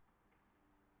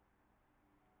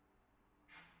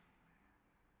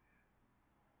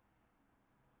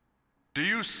Do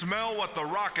you smell what The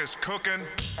Rock is cooking?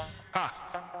 Ha!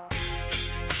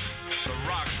 The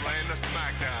Rock's laying the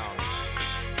smackdown.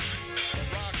 The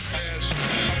Rock says,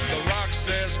 The Rock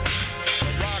says, The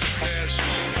Rock says,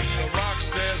 The Rock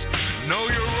says, know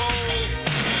your role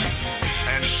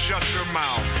and shut your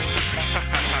mouth.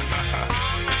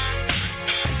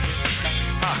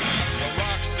 The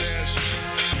Rock says,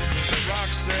 The Rock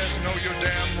says, know your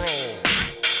damn role.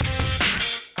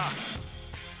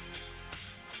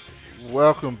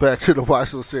 Welcome back to the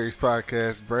Watch Little Series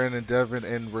podcast. Brandon, Devin,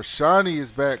 and Rashani is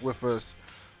back with us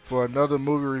for another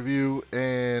movie review.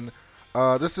 And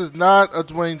this is not a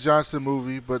Dwayne Johnson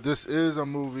movie, but this is a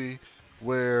movie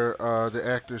where the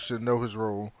actor should know his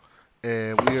role.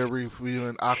 And we are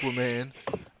reviewing Aquaman.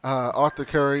 Arthur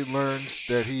Curry learns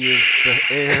that he is the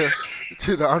heir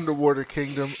to the underwater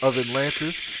kingdom of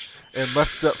Atlantis and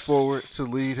must step forward to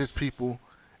lead his people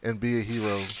and be a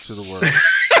hero to the world.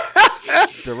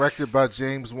 Directed by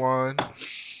James Wan,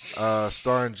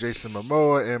 starring Jason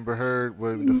Momoa, Amber Heard,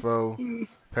 William Dafoe,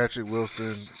 Patrick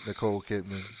Wilson, Nicole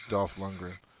Kidman, Dolph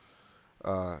Lundgren.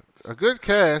 A good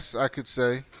cast, I could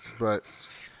say, but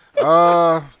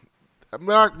we're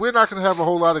not going to have a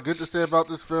whole lot of good to say about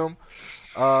this film.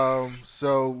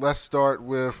 So let's start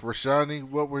with Rashani.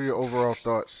 What were your overall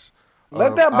thoughts?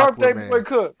 Let that birthday boy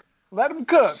cook. Let him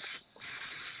cook.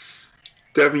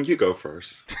 Devin, you go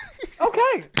first.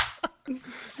 Okay.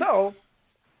 So,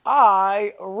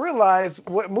 I realized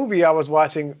what movie I was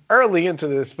watching early into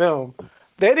this film.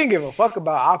 They didn't give a fuck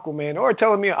about Aquaman or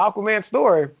telling me an Aquaman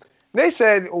story. They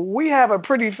said, we have a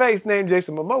pretty face named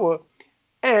Jason Momoa,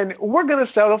 and we're going to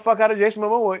sell the fuck out of Jason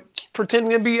Momoa,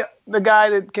 pretending to be the guy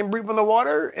that can breathe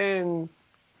underwater and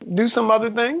do some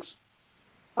other things.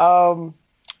 Nicole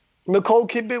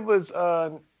Kidman was,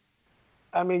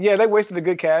 they wasted a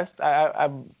good cast.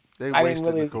 They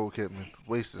wasted Nicole Kidman.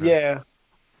 Wasted her. Yeah.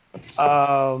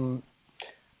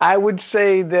 I would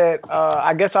say that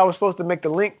I guess I was supposed to make the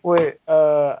link with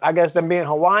them being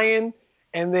Hawaiian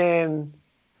and then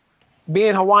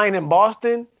being Hawaiian in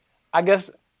Boston. I guess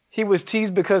he was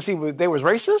teased because they was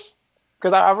racist.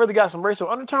 Because I really got some racial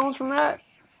undertones from that.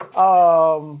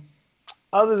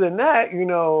 Other than that,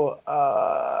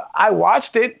 I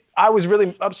watched it. I was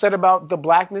really upset about the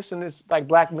blackness in this, like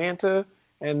Black Manta.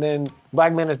 And then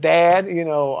Black Manta's dad,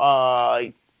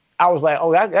 I was like,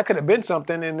 oh, that could have been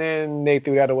something. And then they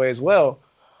threw that away as well.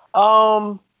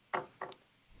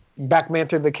 Black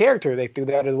Manta, the character, they threw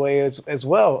that away as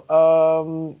well.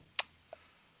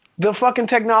 The fucking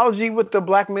technology with the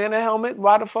Black Manta helmet,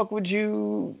 why the fuck would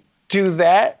you do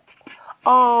that?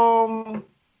 All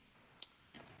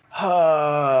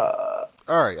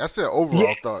right, I said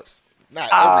overall thoughts.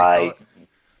 Not every thought.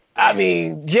 I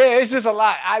mean, yeah, it's just a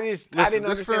lot. I didn't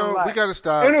understand film, a lot. We gotta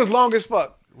stop. And it was long as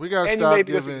fuck. We gotta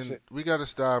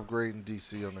stop grading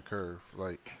DC on the curve.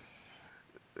 Like,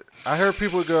 I heard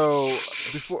people go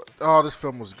before, oh, this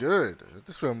film was good.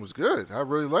 This film was good. I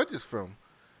really liked this film.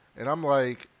 And I'm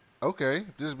like, okay,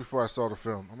 this is before I saw the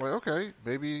film. I'm like, okay,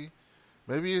 maybe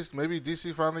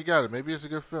DC finally got it. Maybe it's a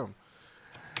good film.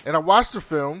 And I watched the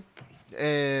film,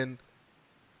 and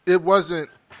it wasn't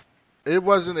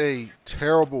a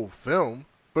terrible film,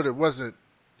 but it wasn't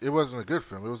a good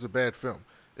film. It was a bad film.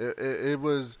 It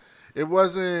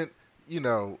wasn't,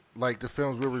 like the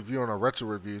films we're reviewing on retro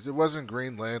reviews. It wasn't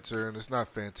Green Lantern. It's not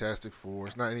Fantastic Four.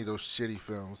 It's not any of those shitty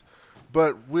films.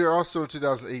 But we're also in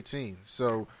 2018,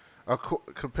 so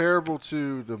comparable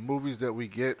to the movies that we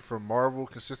get from Marvel,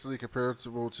 consistently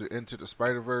comparable to Into the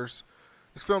Spider-Verse,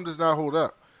 this film does not hold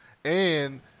up.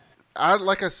 And I've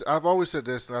always said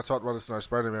this, and I talked about this in our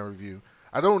Spider-Man review.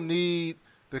 I don't need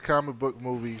the comic book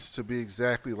movies to be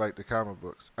exactly like the comic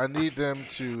books. I need them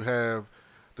to have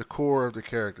the core of the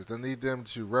characters. I need them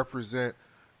to represent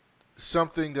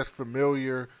something that's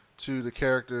familiar to the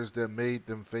characters that made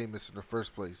them famous in the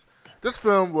first place. This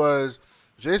film was,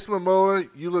 Jason Momoa,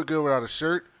 you look good without a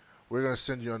shirt. We're going to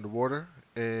send you underwater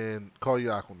and call you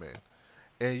Aquaman.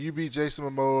 And you be Jason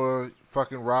Momoa,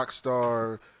 fucking rock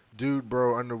star, dude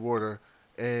bro underwater,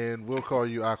 and we'll call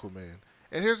you Aquaman.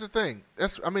 And here's the thing.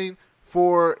 If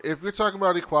you're talking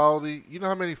about equality, you know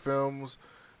how many films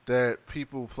that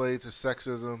people play to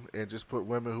sexism and just put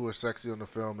women who are sexy on the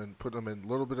film and put them in a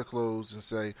little bit of clothes and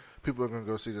say people are going to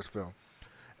go see this film.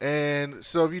 And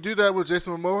so if you do that with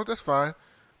Jason Momoa, that's fine.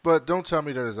 But don't tell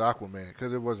me that it's Aquaman,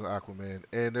 because it wasn't Aquaman.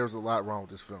 And there was a lot wrong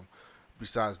with this film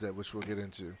besides that, which we'll get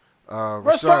into.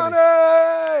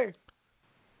 Rashani!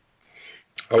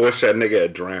 I wish that nigga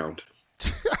had drowned.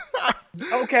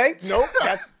 Okay, nope.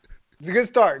 It's a good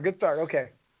start. Good start. Okay.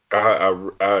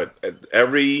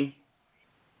 Every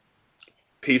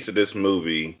piece of this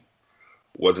movie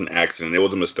was an accident. It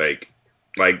was a mistake.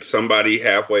 Like, somebody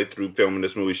halfway through filming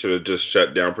this movie should have just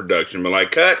shut down production. Been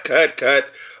like, cut, cut, cut.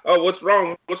 Oh, what's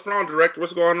wrong? What's wrong, director?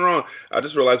 What's going wrong? I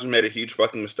just realized we made a huge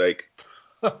fucking mistake.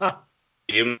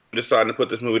 Even deciding to put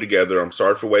this movie together. I'm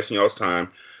sorry for wasting y'all's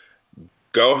time.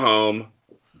 Go home.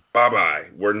 Bye-bye.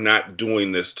 We're not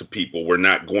doing this to people. We're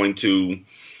not going to...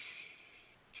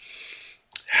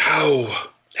 How?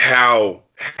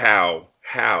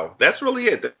 That's really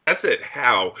it. That's it.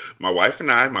 How? My wife and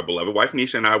I, my beloved wife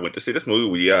Nisha and I went to see this movie.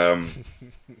 We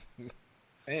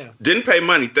didn't pay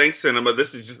money. Thanks, cinema.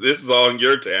 This is all on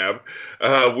your tab.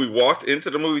 We walked into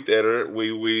the movie theater.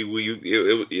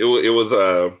 It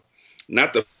was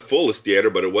not the fullest theater,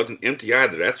 but it wasn't empty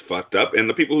either. That's fucked up. And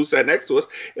the people who sat next to us,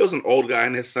 it was an old guy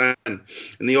and his son. And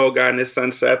the old guy and his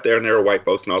son sat there, and they were white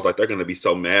folks. And I was like, they're going to be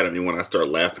so mad at me when I start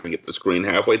laughing at the screen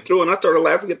halfway through. And I started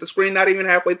laughing at the screen, not even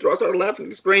halfway through. I started laughing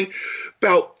at the screen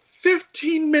about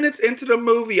 15 minutes into the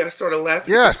movie. I started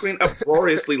laughing at the screen,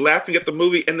 uproariously laughing at the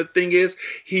movie. And the thing is,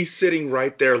 he's sitting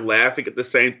right there laughing at the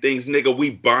same things. Nigga, we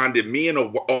bonded. Me and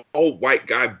an old white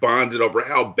guy bonded over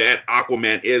how bad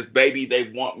Aquaman is. Baby,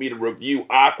 they want me to review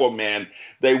Aquaman.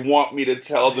 They want me to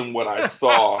tell them what I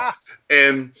saw.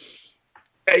 And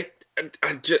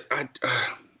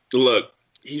look,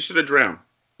 he should have drowned.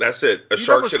 That's it. A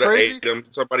shark should have ate him.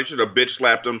 Somebody should have bitch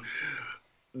slapped him.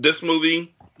 This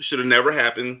movie should have never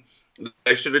happened.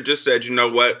 They should have just said, you know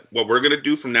what we're going to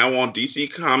do from now on,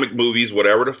 DC comic movies,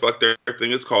 whatever the fuck their thing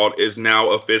is called, is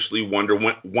now officially Wonder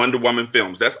Woman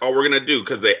films. That's all we're going to do,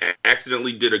 because they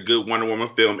accidentally did a good Wonder Woman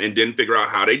film and didn't figure out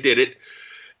how they did it.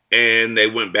 And they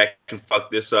went back and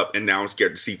fucked this up, and now I'm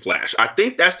scared to see Flash. I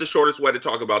think that's the shortest way to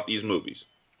talk about these movies.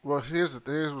 Well, here's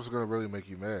what's going to really make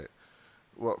you mad.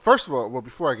 Well, first of all,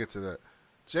 before I get to that,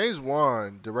 James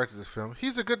Wan directed this film.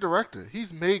 He's a good director.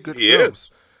 He's made good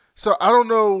films. So I don't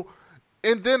know.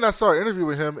 And then I saw an interview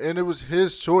with him, and it was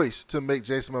his choice to make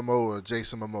Jason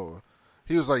Momoa.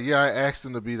 He was like, yeah, I asked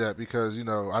him to be that because,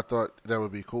 I thought that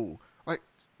would be cool. Like,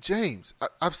 James,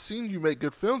 I've seen you make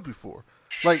good films before.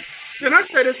 Like, can I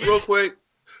say this real quick?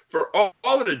 For all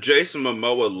of the Jason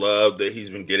Momoa love that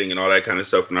he's been getting and all that kind of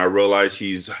stuff, and I realize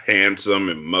he's handsome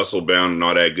and muscle-bound and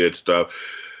all that good stuff,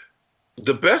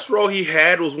 the best role he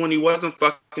had was when he wasn't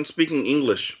fucking speaking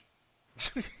English.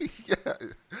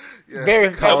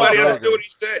 Nobody understood what he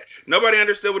said. Nobody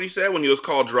understood what he said when he was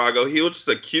called Drago. He was just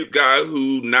a cute guy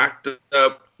who knocked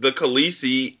up the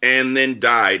Khaleesi and then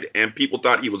died, and people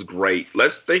thought he was great.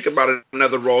 Let's think about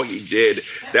another role he did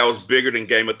that was bigger than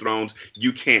Game of Thrones.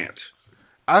 You can't.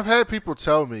 I've had people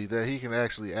tell me that he can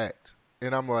actually act,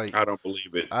 and I'm like, I don't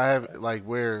believe it. I have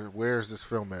where is this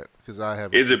film at? Because I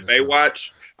haven't. Is it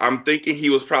Baywatch? I'm thinking he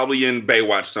was probably in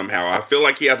Baywatch somehow. I feel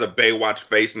like he has a Baywatch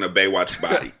face and a Baywatch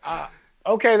body.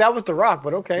 Okay, that was The Rock,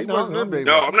 but okay. He wasn't in Baywatch.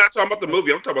 No, I'm not talking about the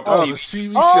movie. I'm talking about the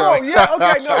TV show. Oh, yeah,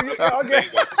 okay, okay.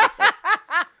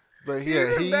 But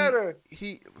yeah,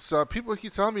 so people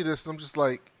keep telling me this, and I'm just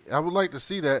like, I would like to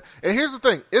see that. And here's the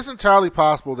thing. It's entirely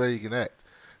possible that he can act.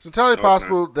 It's entirely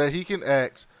possible that he can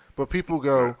act, but people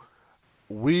go,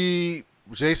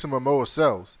 Jason Momoa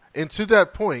sells. And to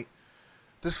that point,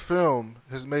 this film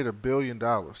has made $1 billion.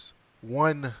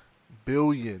 $1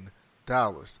 billion.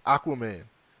 Aquaman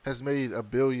has made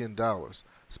 $1 billion.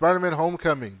 Spider-Man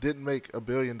Homecoming didn't make $1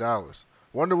 billion.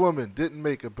 Wonder Woman didn't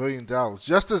make $1 billion.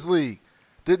 Justice League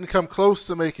didn't come close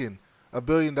to making $1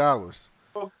 billion.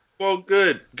 Well,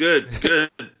 good.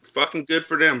 Fucking good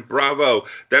for them. Bravo.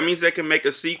 That means they can make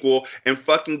a sequel and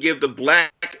fucking give the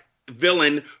black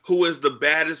villain, who is the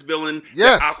baddest villain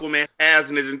that Aquaman has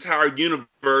in his entire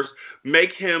universe,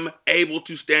 make him able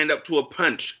to stand up to a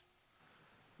punch.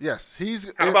 Yes,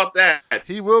 How about that?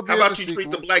 He will be. How about you treat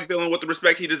the black villain with the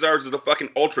respect he deserves as a fucking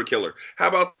ultra killer? How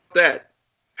about that?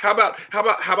 How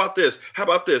about this? How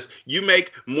about this? You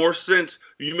make more sense.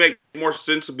 You make more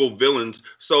sensible villains.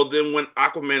 So then when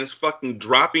Aquaman is fucking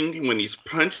dropping, when he's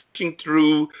punching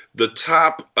through the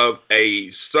top of a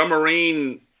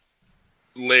submarine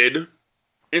lid,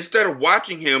 instead of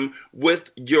watching him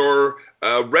with your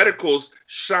reticles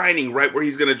shining right where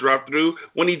he's going to drop through,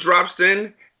 when he drops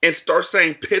in and starts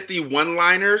saying pithy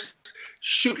one-liners,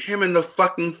 shoot him in the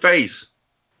fucking face.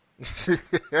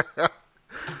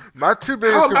 My two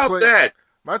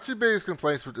biggest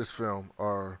complaints with this film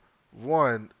are,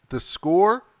 one, the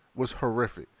score was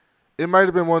horrific. It might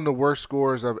have been one of the worst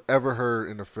scores I've ever heard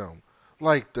in a film.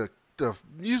 Like the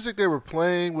music they were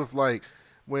playing with, like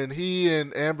when he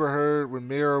and Amber Heard, when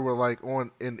Mira were like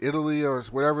in Italy or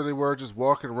whatever they were, just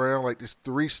walking around like this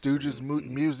Three Stooges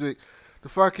music,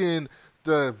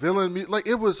 the villain, like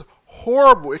it was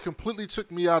horrible. It completely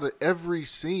took me out of every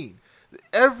scene.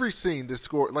 Every scene, the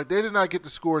score, like they did not get the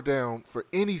score down for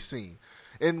any scene.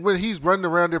 And when he's running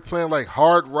around there playing like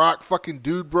hard rock fucking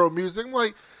dude bro music, I'm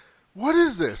like, what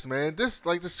is this, man? This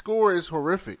like the score is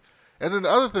horrific. And then the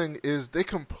other thing is they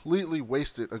completely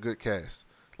wasted a good cast.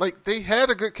 Like they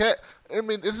had a good cast. I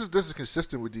mean, this is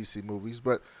consistent with DC movies,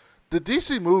 but the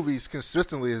DC movies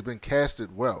consistently has been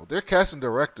casted well. Their casting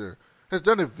director has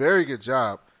done a very good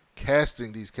job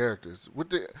casting these characters.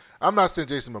 I'm not saying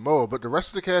Jason Momoa, but the rest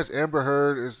of the cast: Amber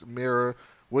Heard is Mira,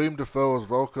 William Dafoe is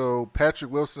Volko,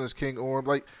 Patrick Wilson is King Orm.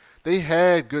 Like they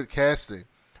had good casting.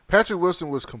 Patrick Wilson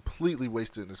was completely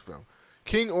wasted in this film.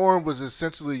 King Orm was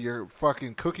essentially your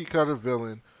fucking cookie cutter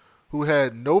villain who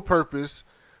had no purpose,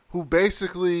 who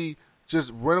basically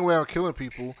just ran around killing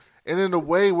people, and in a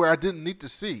way where I didn't need to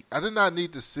see. I did not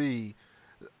need to see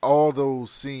all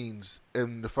those scenes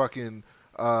in the fucking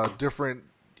different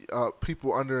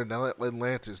people under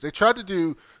Atlantis. They tried to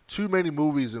do too many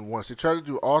movies in once. They tried to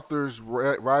do Arthur's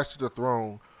Rise to the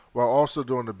Throne while also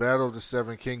doing the Battle of the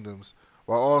Seven Kingdoms,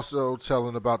 while also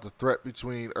telling about the threat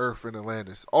between Earth and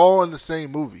Atlantis, all in the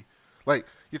same movie. Like,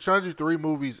 you're trying to do 3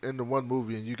 movies into one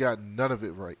movie, and you got none of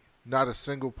it right. Not a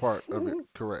single part of it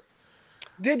correct.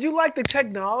 Did you like the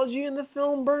technology in the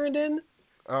film, Brandon?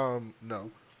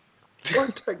 No.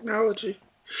 What technology?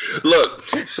 Look,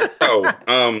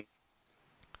 so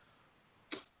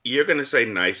you're gonna say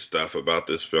nice stuff about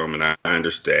this film, and I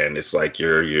understand. It's like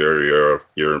you're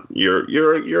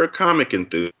a comic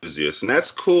enthusiast, and that's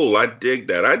cool. I dig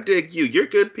that. I dig you. You're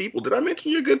good people. Did I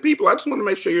mention you're good people? I just want to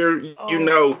make sure you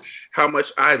know how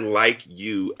much I like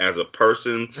you as a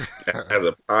person, as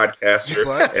a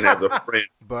podcaster, and as a friend.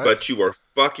 But you are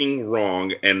fucking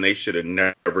wrong, and they should have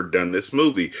never done this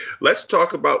movie. Let's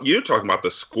talk about, you're talking about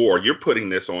the score. You're putting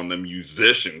this on the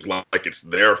musicians like it's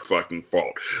their fucking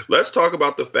fault. Let's talk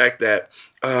about the fact that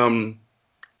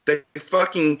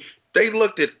they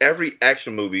looked at every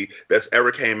action movie that's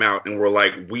ever came out and were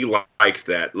like, we like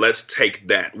that. Let's take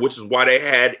that. Which is why they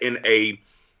had in a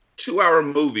 2-hour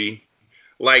movie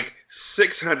like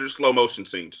 600 slow motion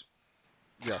scenes.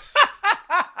 Yes.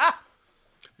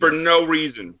 For no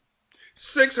reason.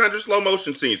 600 slow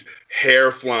motion scenes,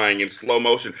 hair flying in slow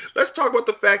motion. Let's talk about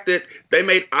the fact that they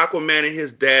made Aquaman and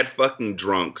his dad fucking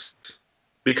drunks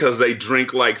because they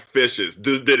drink like fishes.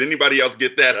 Did anybody else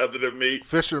get that other than me?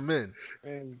 Fishermen.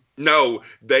 No,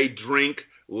 they drink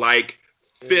like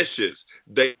fishes.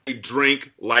 They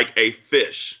drink like a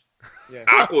fish. Yeah.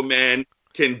 Aquaman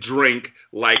can drink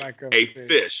like a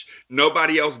fish.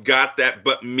 Nobody else got that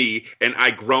but me, and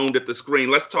I groaned at the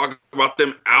screen. Let's talk about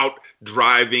them out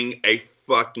driving a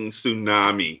fucking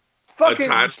tsunami. Fucking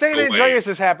San Andreas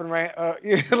has happened, right?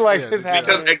 It's happening.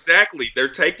 Because exactly, they're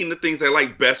taking the things they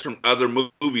like best from other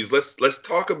movies. Let's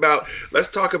talk about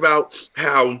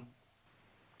how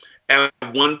at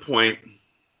one point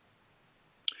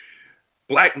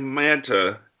Black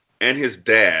Manta and his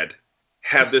dad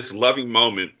have this loving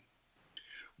moment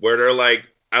where they're like,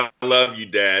 I love you,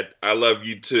 Dad. I love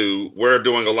you, too. We're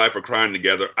doing a life of crime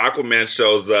together. Aquaman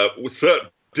shows up. What's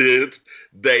up, dude?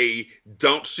 They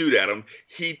don't shoot at him.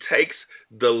 He takes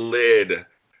the lid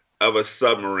of a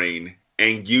submarine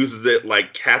and uses it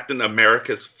like Captain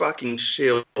America's fucking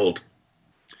shield.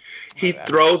 He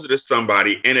throws it at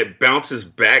somebody, and it bounces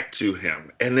back to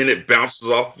him. And then it bounces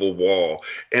off a wall.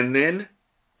 And then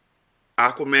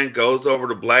Aquaman goes over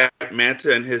to Black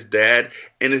Manta and his dad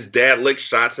licks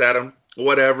shots at him,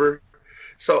 whatever.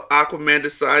 So Aquaman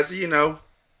decides to,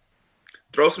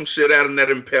 throw some shit at him that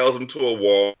impels him to a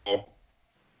wall.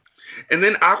 And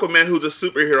then Aquaman, who's a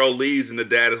superhero, leaves, and the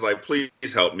dad is like, please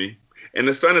help me. And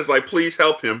the son is like, please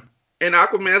help him. And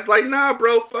Aquaman's like, nah,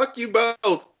 bro, fuck you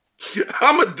both.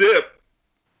 I'm a dip.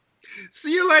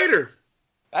 See you later.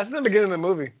 That's the beginning of the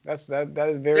movie. That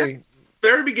is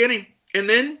very beginning. And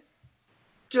then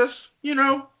just,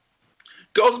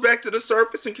 goes back to the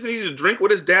surface and continues to drink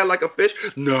with his dad like a fish.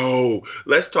 No,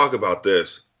 let's talk about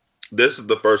this. This is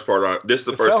the first part. This is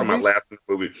the first time I laughed in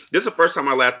the movie. This is the first time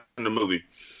I laughed in the movie.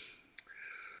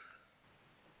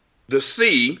 The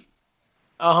sea,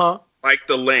 like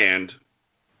the land,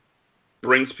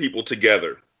 brings people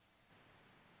together.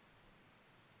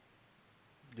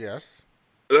 Yes.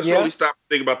 Let's really stop and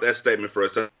think about that statement for a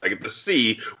second. The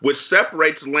sea, which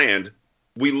separates land,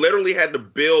 we literally had to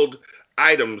build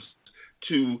items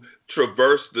to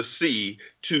traverse the sea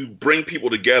to bring people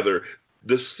together.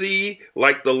 The sea,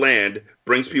 like the land,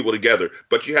 brings people together,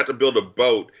 but you have to build a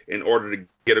boat in order to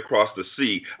get across the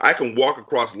sea. I can walk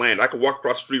across land. I can walk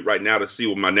across the street right now to see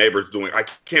what my neighbor's doing. I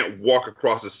can't walk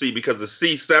across the sea because the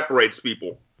sea separates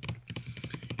people.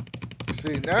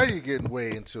 See, now you're getting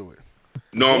way into it.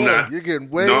 No, I'm not. You're getting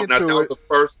way No, into that was it. the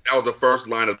first. That was the first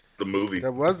line of the movie.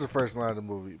 That was the first line of the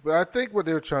movie. But I think what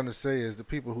they were trying to say is the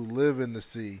people who live in the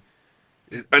sea,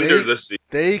 Under the sea.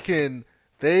 they can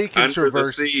Under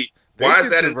traverse. the sea. They Why can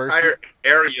does that traverse entire it.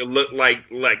 area look like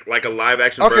a live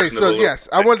action Okay, version so of a yes,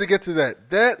 I wanted to get to that.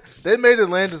 That they made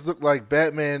Atlantis look like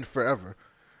Batman Forever.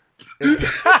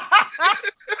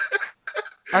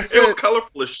 I said, it was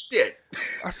colorful as shit.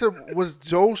 I said, was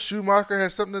Joel Schumacher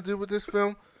had something to do with this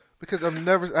film? Because I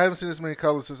haven't seen this many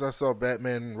colors since I saw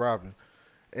Batman and Robin,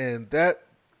 and that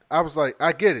I was like,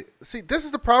 I get it. See, this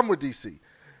is the problem with DC.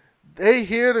 They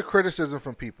hear the criticism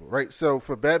from people, right? So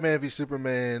for Batman v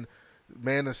Superman,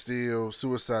 Man of Steel,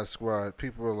 Suicide Squad,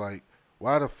 people are like,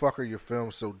 why the fuck are your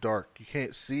films so dark? You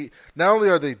can't see. Not only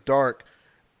are they dark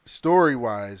story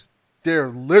wise, they're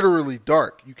literally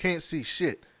dark. You can't see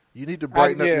shit. You need to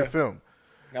brighten up your film.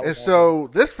 And so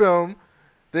this film,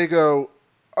 they go,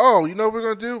 oh, you know what we're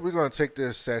going to do? We're going to take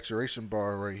this saturation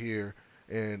bar right here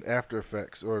in After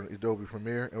Effects or Adobe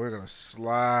Premiere, and we're going to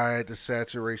slide the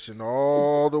saturation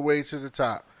all the way to the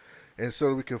top. And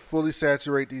so we can fully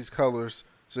saturate these colors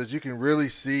so that you can really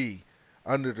see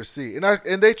under the sea.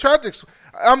 And they tried to,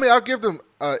 I'll give them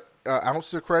an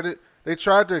ounce of credit. They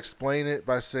tried to explain it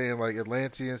by saying, like,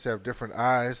 Atlanteans have different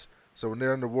eyes. So when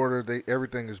they're underwater,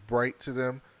 everything is bright to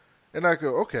them. And I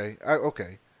go, okay.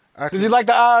 Did you like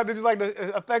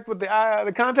the effect with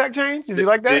the contact change? Did you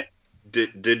like that?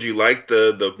 Did you like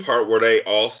the part where they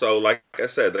also, like I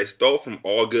said, they stole from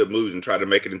all good movies and tried to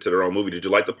make it into their own movie? Did you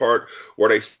like the part where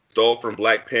they stole from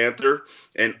Black Panther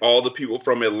and all the people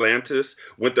from Atlantis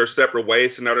went their separate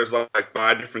ways, and now there's like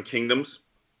 5 different kingdoms?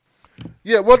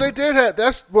 Yeah, well, they did have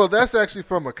that's actually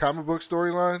from a comic book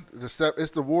storyline.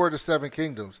 It's the War of the Seven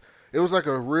Kingdoms. It was like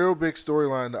a real big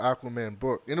storyline in the Aquaman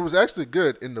book, and it was actually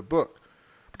good in the book.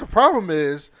 But the problem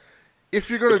is, if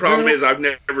you're going to I've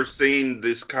never seen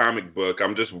this comic book.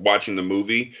 I'm just watching the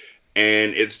movie,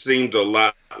 and it seemed a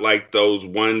lot like those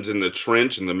ones in the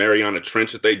trench, in the Mariana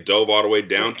Trench that they dove all the way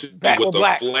down to with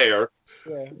the flare.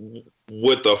 Yeah.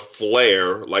 With the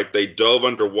flare, like they dove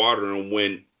underwater and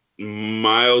went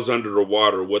miles under the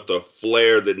water with a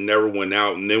flare that never went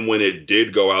out. And then when it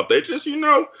did go out, they just,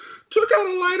 took out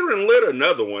a lighter and lit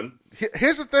another one.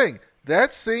 Here's the thing.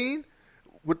 That scene,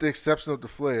 with the exception of the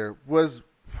flare, was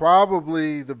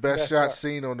probably the best shot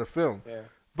scene on the film. Yeah.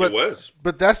 It was.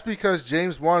 But that's because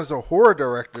James Wan is a horror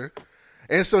director.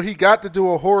 And so he got to do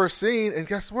a horror scene, and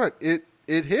guess what? It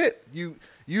hit.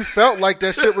 You felt like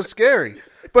that shit was scary.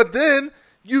 But then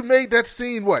you made that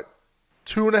scene,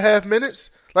 2.5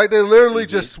 minutes? Like they literally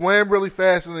just swam really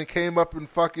fast and then came up and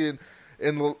fucking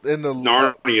in the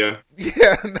Narnia.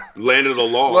 Yeah. Land of the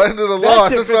Lost. Land of the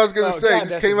Lost. That's what I was going to say. You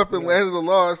just came up in Land of the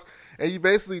Lost, and you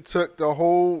basically took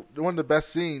one of the best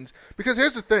scenes. Because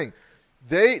here's the thing.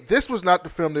 This was not the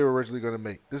film they were originally going to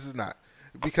make. This is not.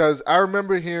 Because I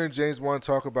remember hearing James Wan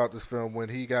talk about this film when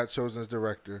he got chosen as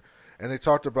director, and they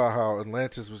talked about how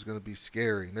Atlantis was going to be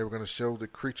scary, and they were going to show the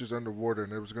creatures underwater,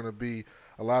 and there was going to be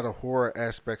a lot of horror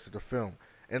aspects of the film.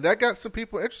 And that got some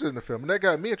people interested in the film, and that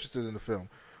got me interested in the film.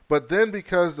 But then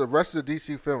because the rest of the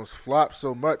DC films flopped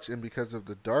so much, and because of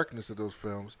the darkness of those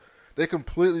films, they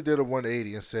completely did a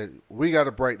 180 and said, we got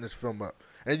to brighten this film up.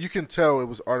 And you can tell it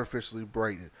was artificially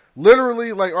brightened.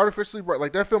 Literally, like, artificially bright.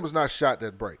 Like, that film was not shot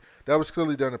that bright. That was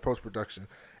clearly done in post-production.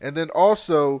 And then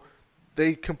also,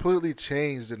 they completely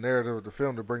changed the narrative of the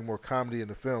film to bring more comedy in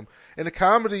the film. And the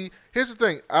comedy, here's the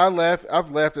thing. I've laughed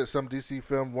at some DC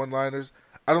film one-liners.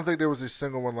 I don't think there was a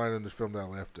single one-liner in this film that I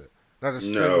laughed at. Not a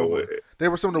single one. They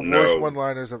were some of the worst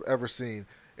one-liners I've ever seen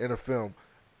in a film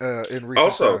in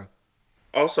recent time.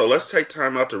 Also, let's take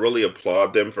time out to really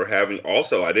applaud them for having.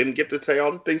 Also, I didn't get to say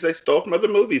all the things they stole from other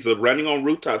movies. The running on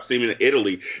rooftops scene in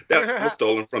Italy, that was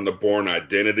stolen from The Bourne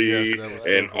Identity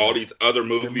and all these other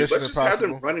movies. Let's just have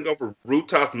them running over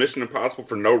rooftops, Mission Impossible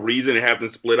for no reason, and have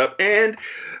them split up. And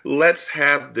let's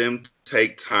have them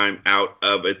take time out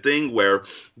of a thing where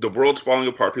the world's falling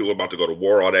apart, people are about to go to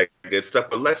war, all that good stuff.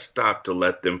 But let's stop to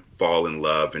let them fall in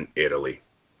love in Italy.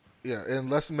 Yeah, and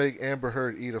let's make Amber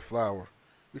Heard eat a flower.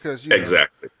 Because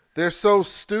exactly, they're so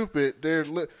stupid.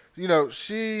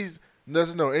 She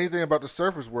doesn't know anything about the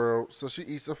surface world, so she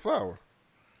eats a flower.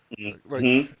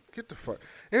 Like, get the fuck.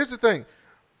 Here's the thing: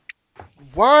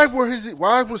 why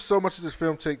would so much of this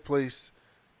film take place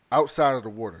outside of the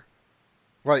water?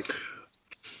 Like,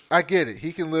 I get it;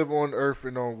 he can live on Earth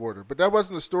and on water, but that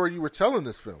wasn't the story you were telling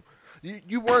this film.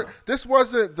 You weren't. This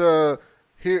wasn't the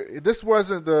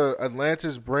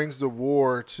Atlantis brings the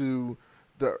war to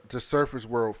the surface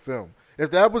world film.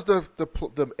 If that was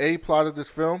the A plot of this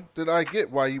film, then I get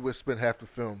why you would spend half the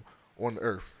film on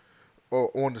Earth.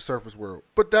 on the surface world.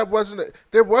 But there was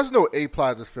no A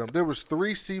plot in this film. There was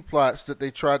 3 C plots that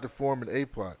they tried to form an A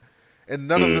plot, and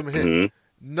none of them hit.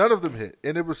 None of them hit,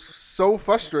 and it was so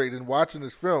frustrating watching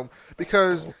this film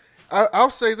because I'll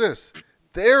say this: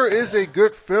 there is a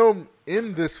good film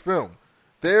in this film.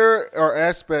 There are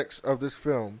aspects of this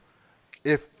film,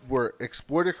 if were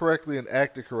exploited correctly and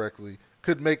acted correctly,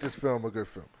 could make this film a good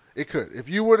film. It could. If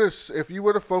you were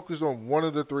to focus on one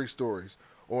of the 3 stories,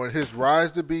 on his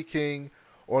rise to be king,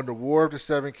 on the War of the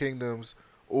Seven Kingdoms,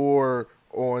 or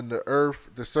on the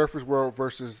Earth, the surface world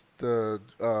versus the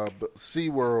sea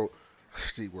world,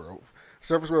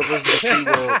 surface world versus the sea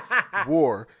world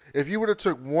war. If you would have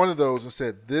took one of those and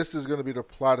said this is going to be the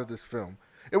plot of this film,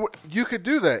 you could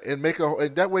do that and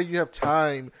and that way you have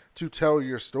time to tell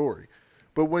your story.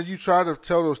 But when you try to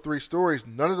tell those 3 stories,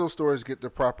 none of those stories get the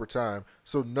proper time,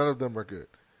 so none of them are good.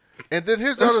 And then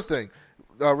here's the other thing.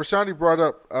 Rashani brought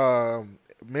up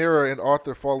Mira and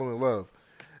Arthur falling in love.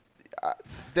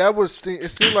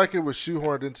 It seemed like it was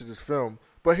shoehorned into this film.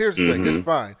 But here's the thing. It's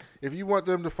fine. If you want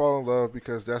them to fall in love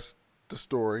because that's the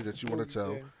story that you want to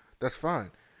tell, that's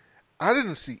fine. I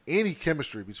didn't see any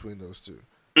chemistry between those 2.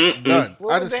 None.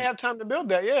 Well, they have time to build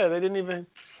that. Yeah, they didn't even.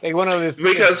 They went on this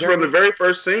because from the very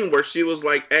first scene where she was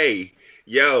like, "Hey,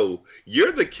 yo,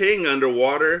 you're the king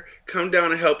underwater. Come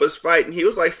down and help us fight," and he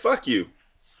was like, "Fuck you."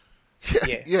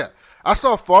 Yeah. I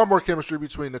saw far more chemistry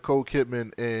between Nicole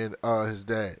Kidman and his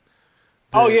dad.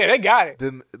 They got it.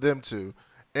 Than them 2.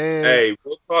 And hey,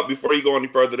 real talk, before you go any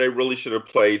further, they really should have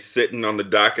played Sitting on the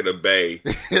Dock of the Bay.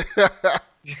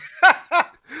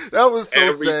 That was so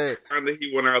every sad. time that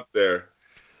he went out there.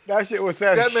 That shit was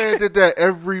sad. That man did that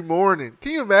every morning.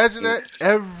 Can you imagine that?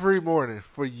 Every morning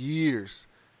for years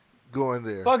going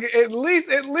there. Fucking at least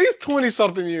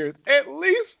 20-something years. At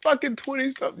least fucking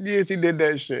 20-something years he did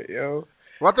that shit, yo.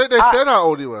 Well, I think they said how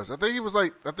old he was. I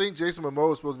think Jason Momoa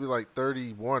was supposed to be like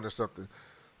 31 or something.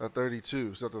 Or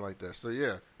 32, something like that. So,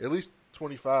 yeah, at least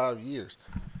 25 years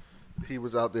he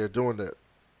was out there doing that.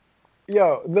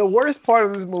 Yo, the worst part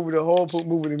of this movie, the whole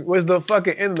movie, was the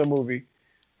fucking end of the movie.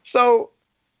 So,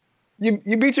 you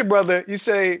beat your brother. You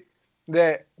say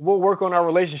that we'll work on our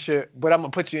relationship, but I'm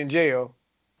going to put you in jail.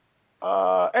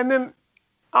 And then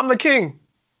I'm the king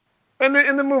in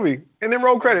the movie. And then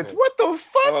roll credits. What the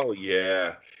fuck? Oh,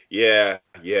 yeah.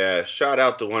 Yeah. Shout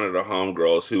out to one of the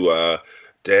homegirls who,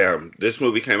 damn, this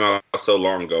movie came out so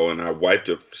long ago, and I wiped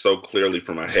it so clearly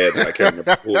from my head that I can't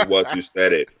remember who it was who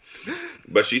said it.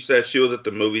 But she said she was at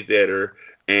the movie theater,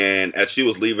 and as she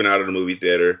was leaving out of the movie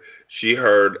theater, she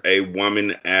heard a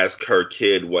woman ask her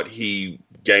kid what he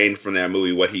gained from that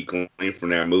movie, what he gleaned from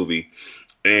that movie.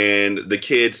 And the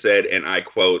kid said, and I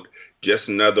quote, "Just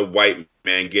another white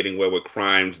man getting away with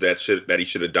crimes that he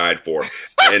should have died for."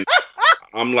 And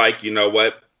I'm like, you know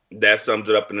what? That sums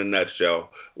it up in a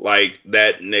nutshell. Like,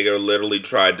 that nigga literally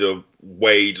tried to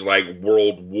wage, like,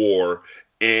 world war.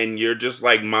 And you're just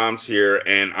like, mom's here,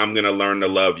 and I'm going to learn to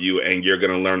love you, and you're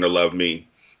going to learn to love me.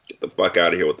 Get the fuck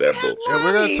out of here with that bullshit. And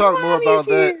we're going to talk more about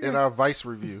that in our Vice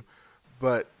review.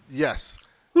 But, yes.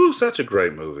 Ooh, such a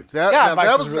great movie. That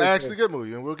was really actually a good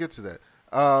movie, and we'll get to that.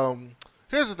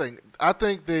 Here's the thing. I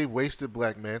think they wasted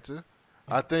Black Manta.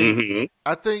 I think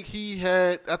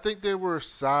there were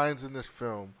signs in this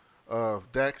film of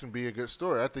that can be a good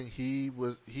story. I think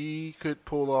he could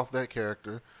pull off that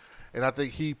character, and I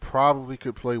think he probably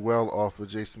could play well off of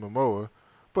Jason Momoa,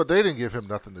 but they didn't give him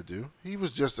nothing to do. He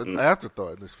was just an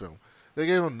afterthought in this film. They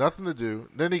gave him nothing to do.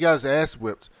 Then he got his ass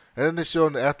whipped, and then they showed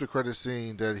in the after credit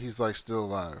scene that he's like still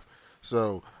alive.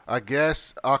 So I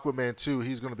guess Aquaman 2,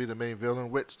 he's going to be the main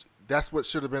villain, which that's what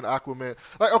should have been Aquaman.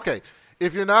 Like, okay,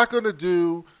 if you're not going to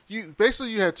do, you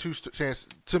had two chances.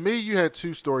 To me, you had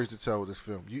 2 stories to tell with this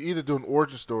film. You either do an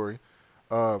origin story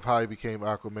of how he became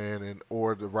Aquaman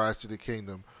or the rise to the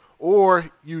kingdom,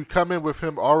 or you come in with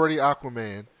him already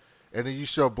Aquaman, and then you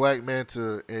show Black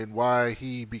Manta and why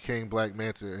he became Black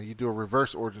Manta, and you do a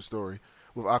reverse origin story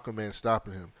with Aquaman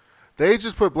stopping him. They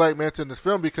just put Black Manta in this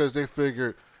film because they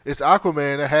figured it's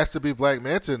Aquaman, that has to be Black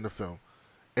Manta in the film.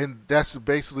 And that's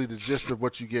basically the gist of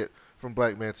what you get from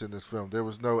Black Manta in this film. There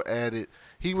was no added.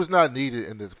 He was not needed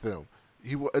in the film.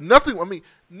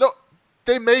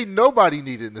 They made nobody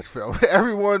needed in this film.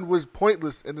 Everyone was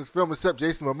pointless in this film except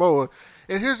Jason Momoa.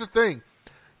 And here's the thing.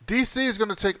 DC is going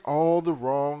to take all the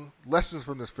wrong lessons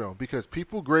from this film because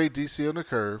people grade DC on the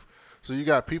curve. So you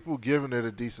got people giving it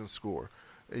a decent score.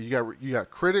 You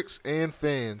got critics and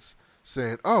fans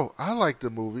saying, "Oh, I like the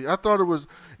movie. I thought it was,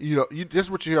 this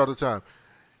is what you hear all the time.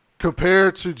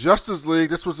 Compared to Justice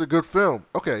League, this was a good film."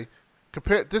 Okay,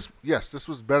 this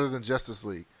was better than Justice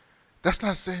League. That's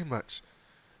not saying much.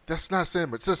 That's not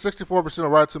saying, but it says 64%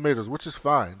 on Rotten Tomatoes, which is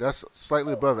fine. That's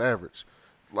slightly above average.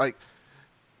 Like,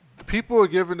 people are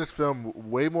giving this film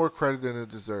way more credit than it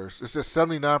deserves. It says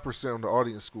 79% on the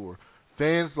audience score.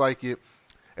 Fans like it.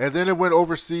 And then it went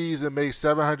overseas and made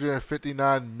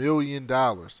 $759 million.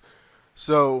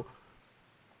 So,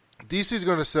 DC's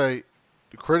going to say,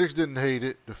 the critics didn't hate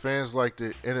it, the fans liked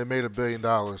it, and it made $1 billion.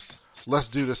 Let's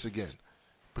do this again.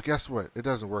 But guess what? It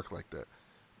doesn't work like that.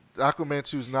 Aquaman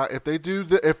 2 is not. If they do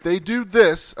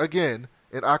this again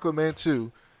in Aquaman 2,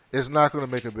 it's not going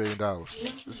to make $1 billion.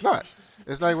 It's not.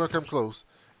 It's not even going to come close.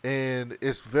 And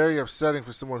it's very upsetting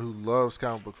for someone who loves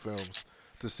comic book films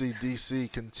to see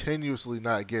DC continuously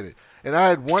not get it. And I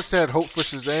had once had hope for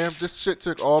Shazam. This shit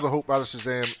took all the hope out of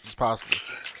Shazam as possible.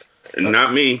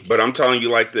 Not me, but I'm telling you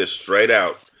like this, straight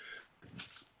out.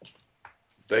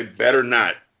 They better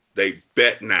not. They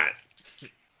bet not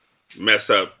mess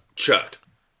up Chuck.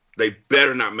 They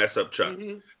better not mess up Chuck.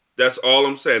 Mm-hmm. That's all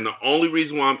I'm saying. The only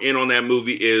reason why I'm in on that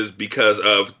movie is because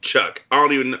of Chuck. I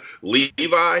don't even know. Levi?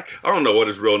 I don't know what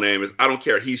his real name is. I don't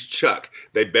care. He's Chuck.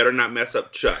 They better not mess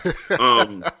up Chuck.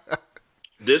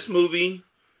 This movie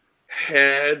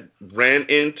ran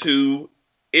into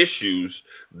issues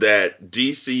that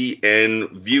DC and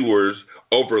viewers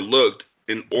overlooked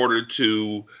in order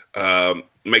to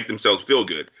make themselves feel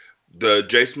good. The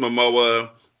Jason Momoa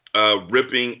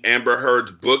ripping Amber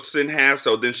Heard's books in half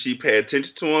so then she paid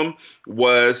attention to him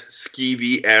was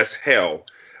skeevy as hell.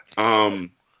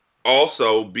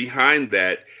 Also, behind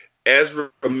that, Ezra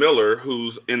Miller,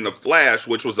 who's in The Flash,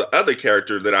 which was the other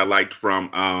character that I liked from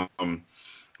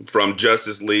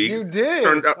Justice League. You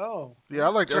did? Yeah, I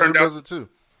liked Ezra Miller too.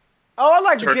 Oh, I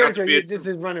like the character. This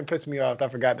is running pissed me off. I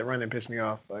forgot the running pissed me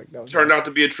off. Turned out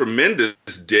to be a tremendous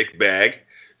dick bag.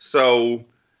 So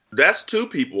that's two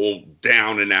people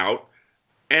down and out.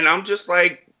 And I'm just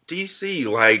like, DC,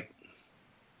 like,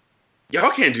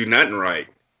 y'all can't do nothing right.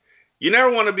 You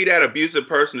never want to be that abusive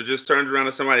person who just turns around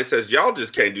to somebody and says, y'all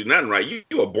just can't do nothing right. You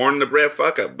were born in the bred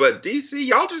fuck up. But DC,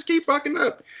 y'all just keep fucking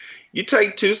up. You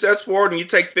take 2 steps forward and you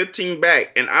take 15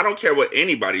 back. And I don't care what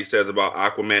anybody says about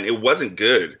Aquaman. It wasn't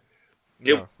good.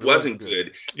 It wasn't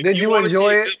good. Did you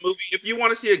enjoy it? If you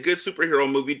want to see a good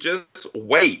superhero movie, just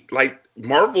wait. Like,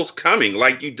 Marvel's coming.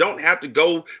 Like, you don't have to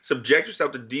go subject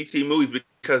yourself to DC movies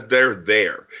because they're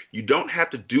there. You don't have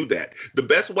to do that. The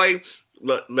best way,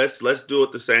 let's do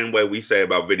it the same way we say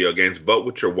about video games. Vote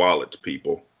with your wallets,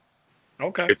 people.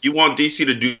 Okay. If you want DC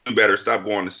to do better, stop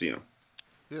going to see them.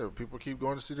 Yeah, people keep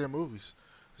going to see their movies.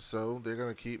 So they're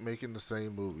going to keep making the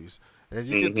same movies. And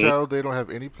you can tell they don't have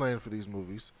any plan for these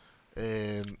movies.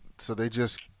 And so they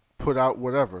just put out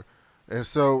whatever. And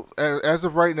so as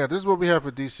of right now, this is what we have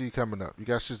for DC coming up. You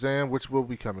got Shazam, which will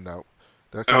be coming out.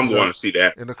 I'm going to see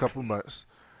that in a couple months.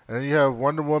 And then you have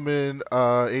Wonder Woman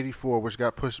 84, which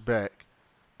got pushed back.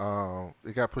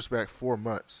 It got pushed back 4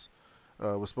 months.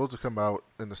 It was supposed to come out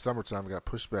in the summertime. It got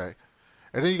pushed back.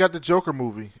 And then you got the Joker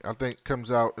movie, I think,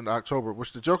 comes out in October,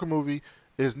 which the Joker movie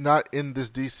is not in this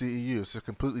DCEU. It's a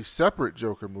completely separate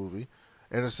Joker movie.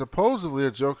 And it's supposedly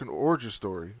a Joker origin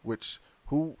story, which,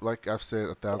 like I've said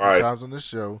 1,000 times on this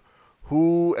show,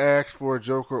 who asked for a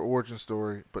Joker origin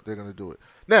story, but they're going to do it.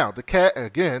 Now, the cast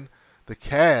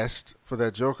for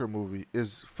that Joker movie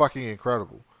is fucking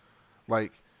incredible.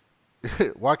 Like,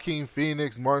 Joaquin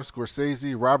Phoenix, Martin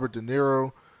Scorsese, Robert De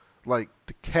Niro. Like,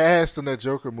 the cast in that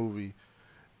Joker movie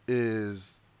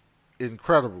is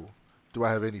incredible. Do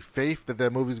I have any faith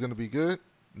that movie is going to be good?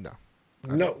 No.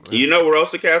 No. You know where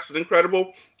else the cast was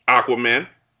incredible? Aquaman.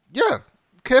 Yeah,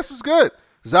 the cast was good.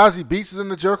 Zazie Beetz is in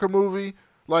the Joker movie.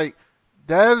 Like,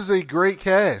 that is a great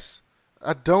cast.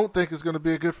 I don't think it's going to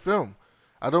be a good film.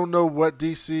 I don't know what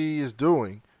DC is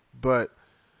doing, but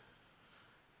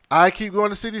I keep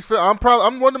going to see these films.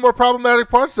 I'm one of the more problematic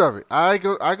parts of it. I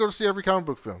go to see every comic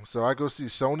book film. So I go see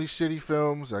Sony shitty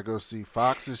films. I go see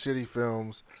Fox's shitty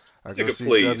films. I go see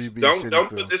WB shitty Don't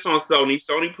films. put this on Sony.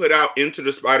 Sony put out Into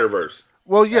the Spider-Verse.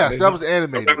 Well, yes, that was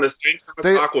animated. Around the same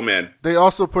time as Aquaman. They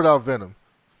also put out Venom.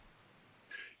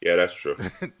 Yeah, that's true.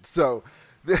 So,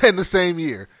 in the same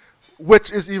year,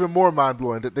 which is even more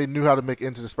mind-blowing that they knew how to make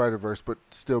Into the Spider-Verse but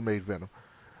still made Venom.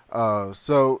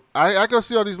 So, I go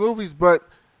see all these movies, but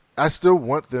I still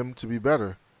want them to be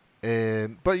better.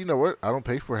 But you know what? I don't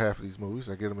pay for half of these movies.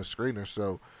 I get them as screeners.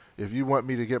 So, if you want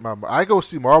me to get I go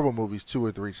see Marvel movies 2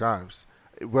 or 3 times,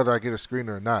 whether I get a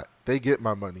screener or not. They get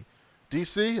my money.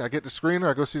 DC, I get the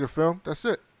screener, I go see the film, that's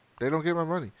it. They don't get my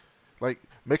money. Like,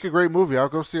 make a great movie, I'll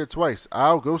go see it twice.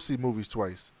 I'll go see movies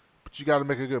twice. But you got to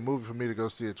make a good movie for me to go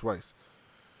see it twice.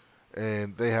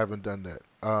 And they haven't done that.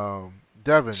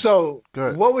 Devin. So,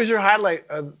 what was your highlight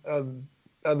of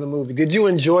of the movie? Did you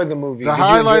enjoy the movie? The Did you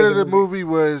highlight enjoy of the movie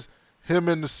was him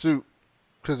in the suit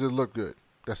because it looked good.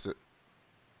 That's it.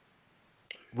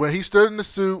 When he stood in the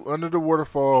suit under the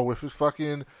waterfall with his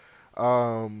fucking,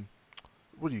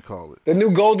 what do you call it? The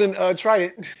new golden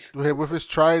trident. With his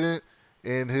trident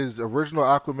and his original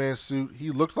Aquaman suit,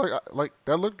 he looked like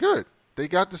that looked good. They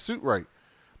got the suit right.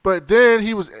 But then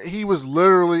he was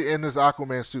literally in this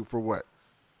Aquaman suit for what?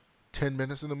 10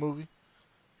 minutes in the movie?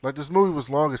 Like, this movie was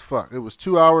long as fuck. It was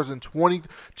 2 hours and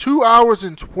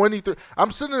 23.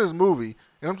 I'm sitting in this movie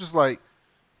and I'm just like,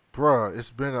 bruh, it's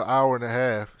been an hour and a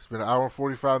half. It's been an hour and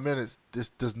 45 minutes. This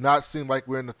does not seem like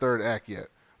we're in the third act yet.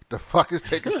 The fuck is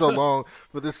taking so long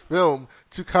for this film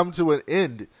to come to an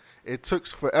end? It took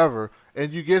forever.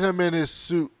 And you get him in his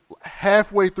suit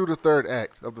halfway through the third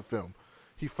act of the film.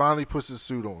 He finally puts his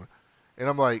suit on. And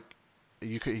I'm like,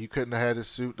 you couldn't have had his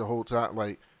suit the whole time?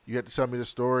 Like, you had to tell me the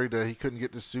story that he couldn't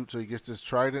get the suit so he gets this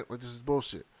trident? Like, this is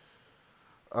bullshit.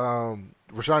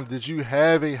 Rashawn, did you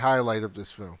have a highlight of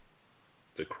this film?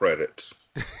 The credits.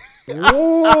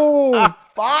 Ooh,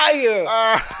 fire!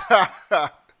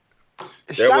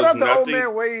 Shout out to Old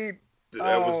Man Wade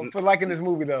for liking this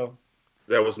movie, though.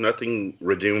 There was nothing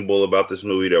redeemable about this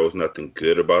movie. There was nothing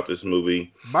good about this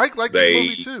movie. Mike liked this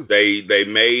movie too. They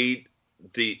made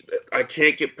I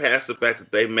can't get past the fact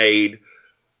that they made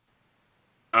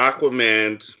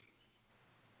Aquaman's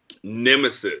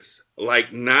nemesis,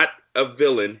 like not a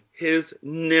villain, his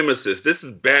nemesis. This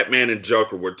is Batman and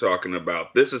Joker we're talking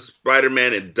about. This is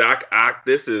Spider-Man and Doc Ock.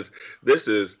 This is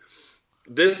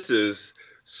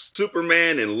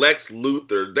Superman and Lex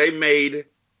Luthor. They made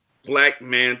Black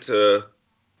Manta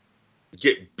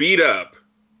get beat up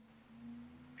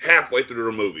halfway through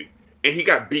the movie. And he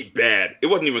got beat bad. It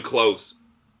wasn't even close.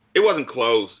 It wasn't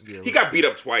close. Yeah, he got beat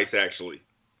up twice, actually.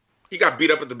 He got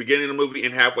beat up at the beginning of the movie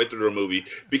and halfway through the movie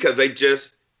because they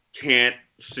just can't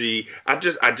see. I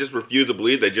just refuse to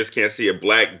believe they just can't see a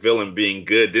black villain being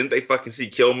good. Didn't they fucking see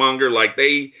Killmonger? Like,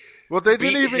 they didn't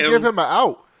even give him an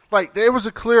out. Like, there was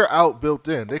a clear out built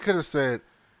in. They could have said,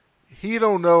 he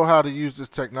don't know how to use this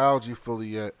technology fully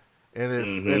yet, and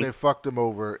it fucked him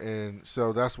over, and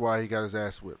so that's why he got his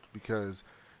ass whipped, because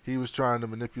he was trying to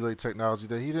manipulate technology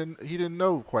that he didn't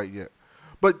know quite yet.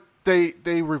 But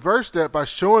they reversed that by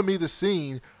showing me the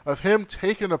scene of him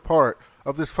taking a part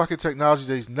of this fucking technology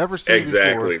that he's never seen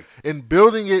before and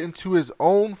building it into his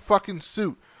own fucking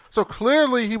suit. So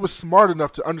clearly he was smart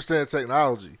enough to understand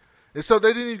technology. And so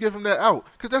they didn't even give him that out,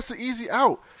 because that's the easy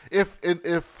out. If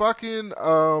fucking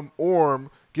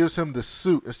Orm gives him the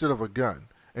suit instead of a gun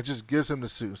and just gives him the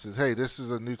suit and says, hey, this is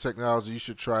a new technology, you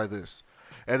should try this.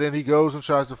 And then he goes and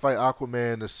tries to fight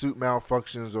Aquaman, the suit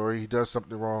malfunctions or he does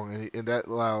something wrong, and that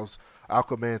allows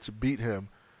Aquaman to beat him.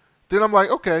 Then I'm like,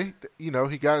 okay,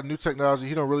 he got a new technology.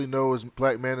 He don't really know his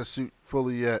Black Manta suit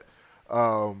fully yet.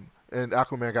 And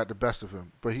Aquaman got the best of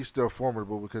him. But he's still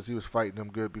formidable because he was fighting him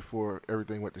good before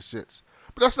everything went to shits.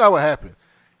 But that's not what happened.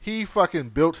 He fucking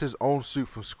built his own suit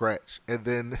from scratch and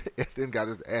then got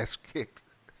his ass kicked.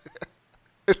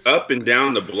 Up and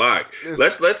down the block.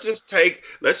 Let's just take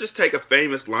a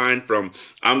famous line from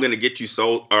I'm Gonna Get You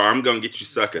Soul, or I'm Gonna Get You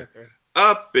Sucker.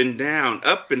 Up and down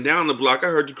the block. I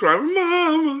heard you cry,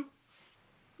 Mama,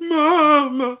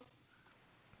 Mama.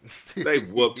 They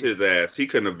whooped his ass. He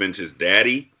couldn't avenge his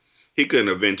daddy. He couldn't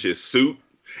avenge his suit.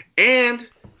 And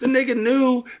the nigga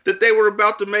knew that they were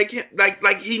about to make him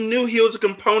like he knew he was a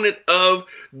component of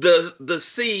the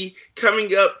sea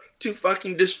coming up to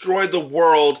fucking destroy the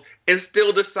world, and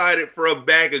still decided for a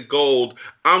bag of gold,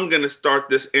 I'm gonna start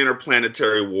this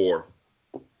interplanetary war.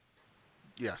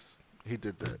 Yes, he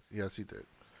did that. Yes, he did.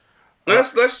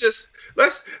 Let's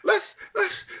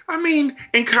I mean,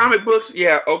 in comic books,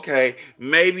 yeah, okay,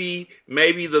 maybe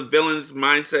the villain's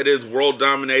mindset is world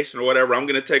domination or whatever. I'm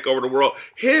gonna take over the world.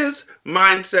 His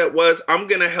mindset was, I'm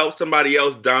gonna help somebody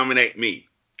else dominate me.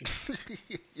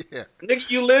 Yeah. Nigga,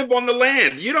 you live on the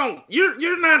land. You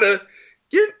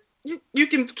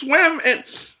can swim, and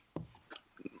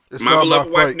my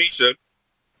beloved wife Nisha,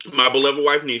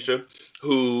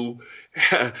 who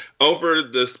over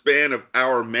the span of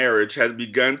our marriage has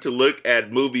begun to look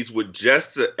at movies with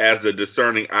just as a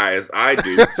discerning eye as I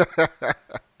do,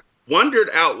 wondered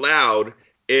out loud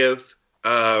if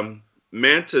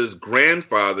Manta's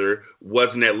grandfather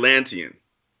was an Atlantean.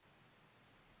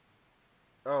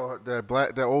 Oh,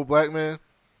 that old black man?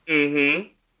 Mm-hmm.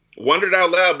 Wondered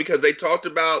out loud because they talked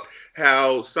about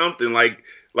how something like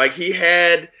he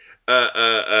had that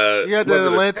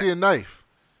Atlantean knife.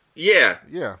 Yeah.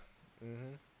 Yeah.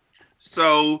 Mm-hmm.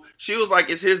 So she was like,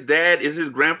 is his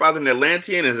grandfather an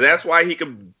Atlantean? And that's why he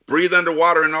could breathe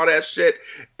underwater and all that shit?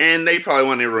 And they probably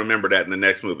won't even remember that in the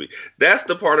next movie. That's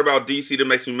the part about DC that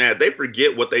makes me mad. They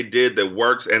forget what they did that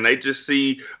works, and they just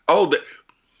see,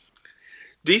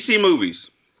 DC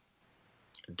movies.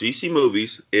 DC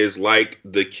movies is like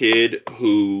the kid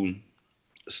who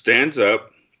stands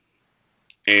up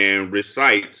and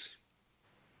recites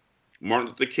Martin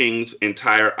Luther King's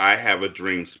entire I Have a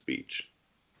Dream speech.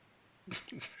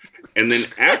 And then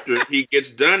after he gets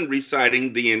done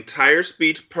reciting the entire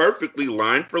speech perfectly,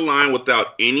 line for line,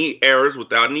 without any errors,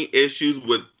 without any issues,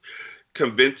 with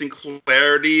convincing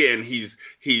clarity, and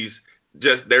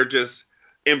they're just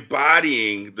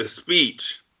embodying the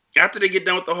speech. After they get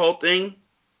done with the whole thing,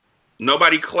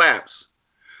 nobody claps.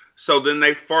 So then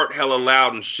they fart hella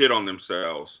loud and shit on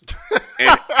themselves.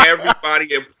 And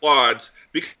everybody applauds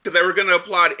because they were going to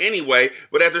applaud anyway.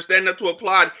 But as they're standing up to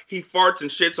applaud, he farts and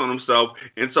shits on himself.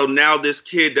 And so now this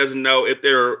kid doesn't know if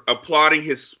they're applauding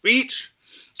his speech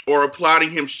or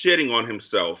applauding him shitting on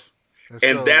himself.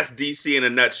 And that's DC in a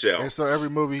nutshell. And so every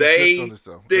movie they shits on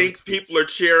himself. think people are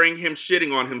cheering him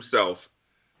shitting on himself.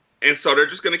 And so they're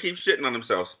just going to keep shitting on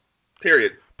themselves.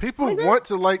 Period. People want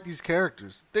to like these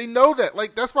characters. They know that.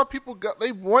 Like, that's why people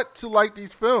they want to like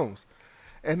these films.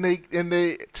 And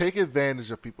they take advantage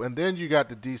of people. And then you got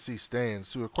the DC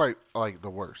stands who are quite like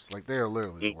the worst. Like, they are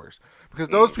literally the worst. Because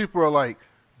those people are like,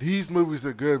 these movies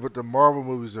are good, but the Marvel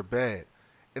movies are bad.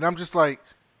 And I'm just like,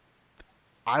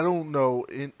 I don't know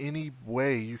in any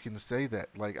way you can say that.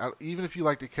 Like, even if you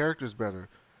like the characters better,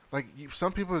 like,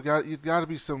 some people you've got to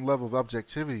be some level of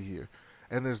objectivity here.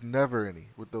 And there's never any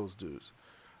with those dudes.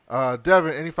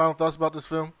 Devin, any final thoughts about this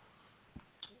film?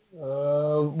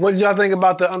 What did y'all think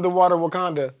about the underwater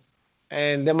Wakanda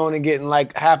and them only getting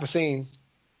like half a scene,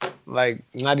 like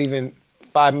not even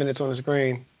 5 minutes on the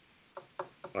screen?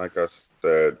 Like I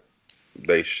said,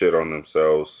 they shit on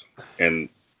themselves and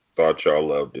thought y'all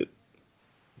loved it.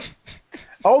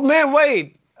 Oh man,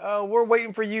 Wade, we're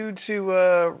waiting for you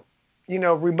to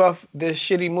rebuff this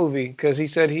shitty movie because he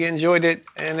said he enjoyed it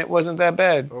and it wasn't that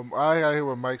bad. I hear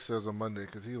what Mike says on Monday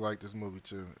because he liked this movie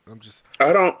too.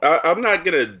 I'm not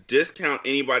gonna discount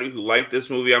anybody who liked this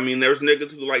movie. I mean, there's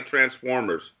niggas who like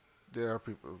Transformers. There are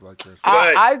people who like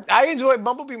Transformers. I enjoyed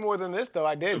Bumblebee more than this though.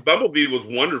 I did. Bumblebee was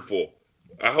wonderful.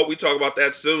 I hope we talk about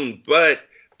that soon. But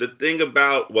the thing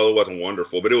about, it wasn't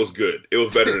wonderful, but it was good. It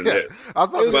was better than this. I was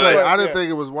about to say, I didn't think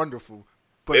it was wonderful.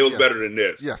 But it was better than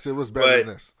this. Yes, it was better than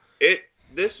this.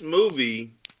 This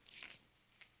movie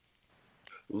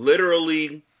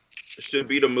literally should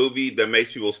be the movie that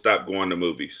makes people stop going to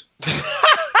movies.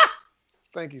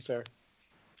 Thank you, sir.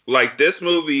 Like, this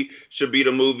movie should be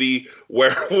the movie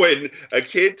where when a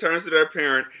kid turns to their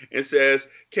parent and says,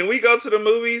 "Can we go to the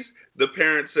movies?" The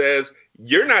parent says,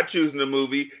 "You're not choosing the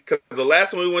movie because the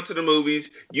last time we went to the movies,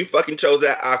 you fucking chose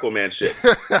that Aquaman shit."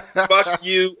 Fuck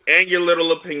you and your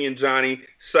little opinion, Johnny.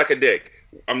 Suck a dick.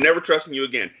 I'm never trusting you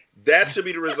again. That should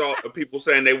be the result of people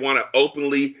saying they want to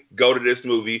openly go to this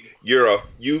movie.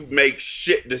 You make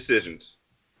shit decisions.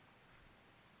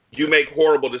 You make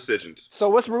horrible decisions. So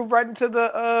let's move right into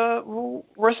the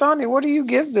Rasani, what do you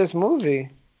give this movie?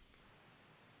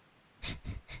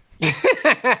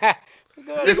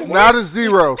 It's not a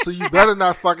 0, so you better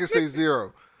not fucking say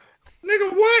 0.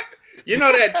 Nigga, what? You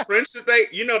know that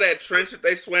trench that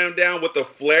they swam down with a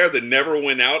flare that never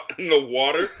went out in the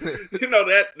water? You know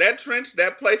that trench,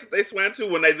 that place that they swam to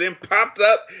when they then popped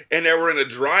up and they were in a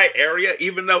dry area,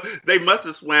 even though they must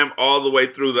have swam all the way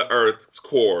through the Earth's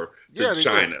core to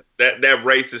China. That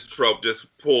racist trope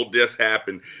just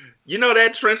happened. You know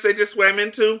that trench they just swam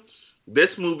into?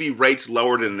 This movie rates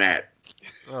lower than that.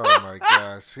 Oh my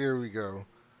gosh, here we go.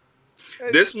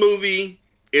 This movie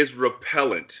is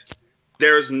repellent.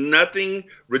 There's nothing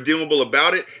redeemable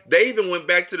about it. They even went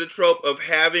back to the trope of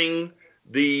having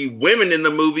the women in the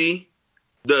movie,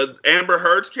 the Amber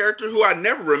Heard's character, who I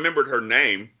never remembered her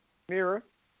name. Mira.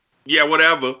 Yeah,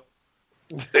 whatever.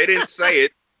 They didn't say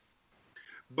it.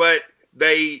 But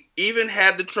they even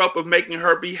had the trope of making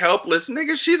her be helpless.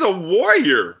 Nigga, she's a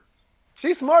warrior.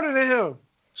 She's smarter than him.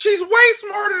 She's way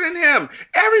smarter than him.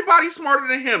 Everybody's smarter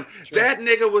than him. True. That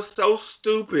nigga was so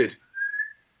stupid.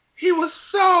 He was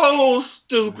so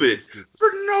stupid for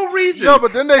no reason. No,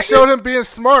 but then they showed him being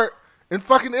smart in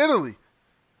fucking Italy.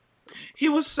 He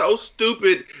was so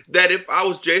stupid that if I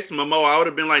was Jason Momoa, I would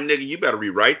have been like, nigga, you better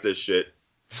rewrite this shit.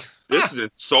 This is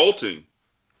insulting.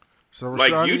 So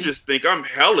Rashani, like, you just think I'm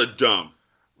hella dumb.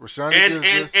 Rashani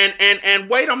and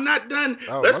wait, I'm not done.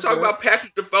 Let's talk about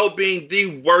Patrick Defoe being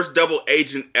the worst double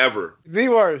agent ever. The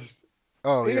worst.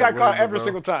 Oh, he got caught every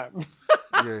single time.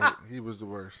 Yeah, he was the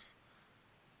worst.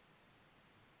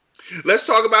 Let's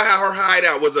talk about how her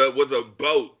hideout was a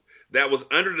boat that was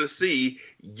under the sea,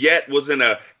 yet was in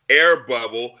a air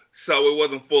bubble, so it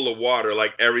wasn't full of water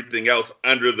like everything else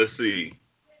under the sea.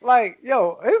 Like,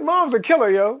 yo, his mom's a killer,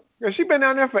 yo. She been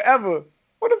down there forever.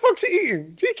 What the fuck she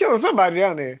eating? She killing somebody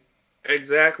down there.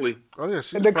 Exactly. Oh yeah,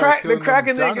 she And was the probably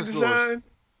Kraken killing them niggas to dinosaurs. shine.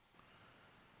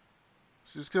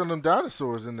 She's killing them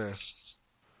dinosaurs in there.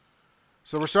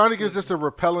 So Rashani gives this a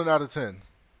repellent out of 10.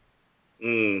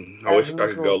 I wish I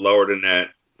could go lower than that.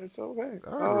 It's okay.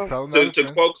 All right, repellent out of To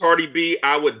 10. quote Cardi B,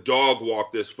 I would dog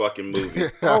walk this fucking movie.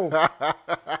 Oh.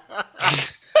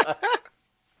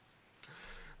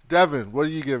 Devin, what do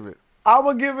you give it? I'm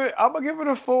gonna give it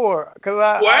a 4 because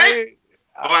What?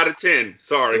 Out of 10.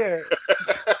 Sorry. Yeah.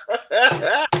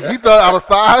 You thought out of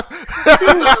 5?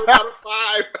 Out of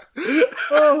 5.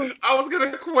 I was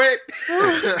gonna quit.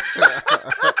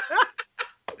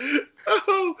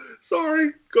 Oh,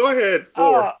 sorry. Go ahead.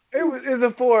 4. It was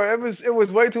a 4. It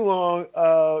was way too long.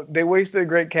 They wasted a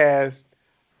great cast.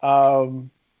 And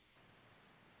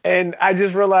I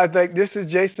just realized like this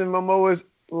is Jason Momoa's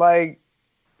like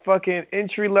fucking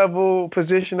entry level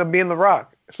position of being The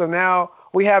Rock. So now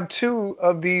we have 2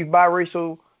 of these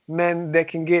biracial men that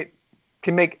can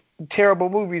make terrible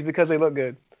movies because they look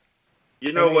good.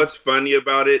 You know what's funny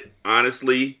about it?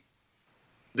 Honestly,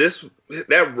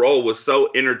 that role was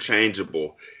so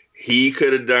interchangeable. He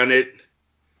could have done it.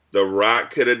 The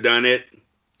Rock could have done it.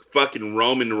 Fucking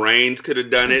Roman Reigns could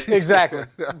have done it. Exactly.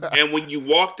 And when you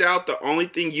walked out, the only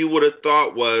thing you would have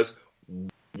thought was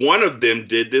one of them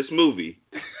did this movie.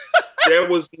 There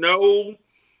was no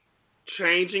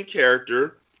change in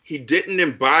character. He didn't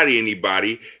embody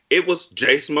anybody. It was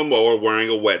Jason Momoa wearing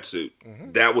a wetsuit.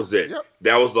 Mm-hmm. That was it. Yep.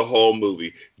 That was the whole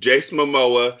movie. Jason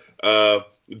Momoa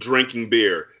drinking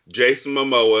beer. Jason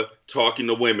Momoa talking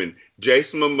to women.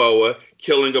 Jason Momoa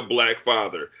killing a black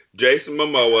father. Jason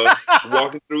Momoa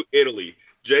walking through Italy.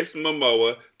 Jason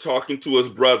Momoa talking to his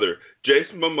brother.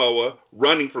 Jason Momoa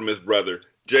running from his brother.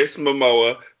 Jason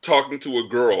Momoa talking to a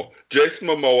girl. Jason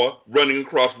Momoa running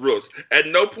across roofs. At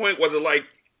no point was it like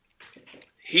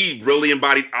he really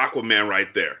embodied Aquaman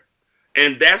right there.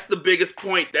 And that's the biggest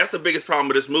point. That's the biggest problem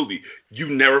with this movie. You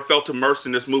never felt immersed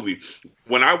in this movie.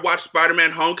 When I watched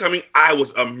Spider-Man Homecoming, I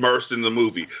was immersed in the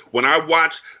movie. When I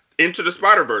watched Into the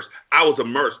Spider-Verse, I was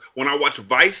immersed. When I watched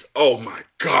Vice, oh my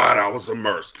God, I was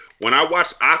immersed. When I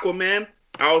watched Aquaman,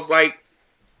 I was like,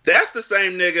 that's the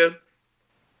same nigga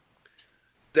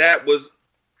that was...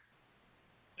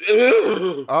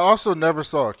 I also never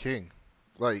saw a king.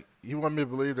 Like, you want me to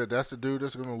believe that that's the dude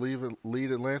that's going to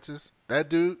lead Atlantis? That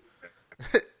dude?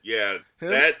 Yeah,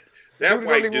 that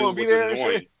white dude was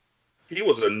annoying. He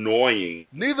was annoying.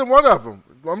 Neither one of them.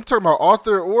 I'm talking about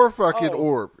Arthur or fucking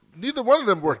Orb. Neither one of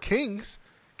them were kings.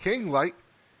 King-like.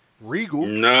 Regal.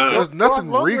 No. There's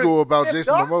nothing regal about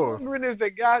Jason Momoa. Lundgren is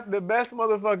the best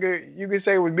motherfucker you could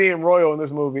say was being royal in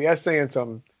this movie. That's saying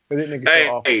something.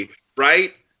 Hey,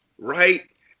 right?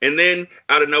 And then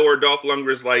out of nowhere, Dolph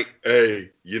Lundgren's like,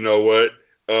 hey, you know what?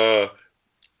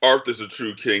 Arthur's a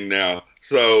true king now.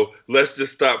 So let's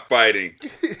just stop fighting.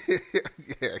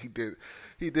 Yeah, he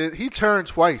did. He turned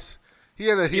twice. He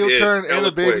had a heel turn and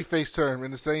a babyface turn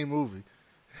in the same movie.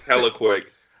 Hella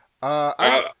quick.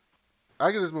 I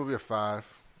give this movie a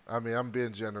 5. I mean, I'm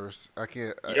being generous. I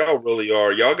can't. Y'all really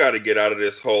are. Y'all got to get out of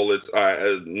this hole. This is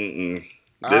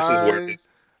where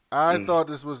I thought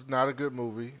this was not a good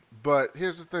movie, but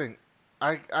here's the thing.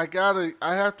 I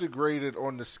have to grade it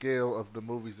on the scale of the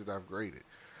movies that I've graded.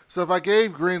 So if I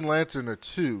gave Green Lantern a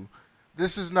 2,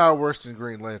 this is not worse than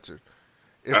Green Lantern.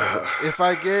 If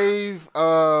I gave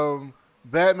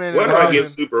Batman what and did Robin, I give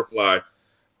Superfly?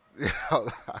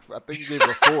 I think you gave it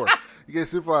a 4. You gave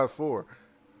Superfly a 4.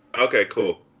 Okay,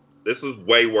 cool. This is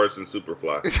way worse than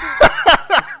Superfly.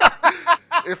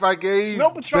 If I gave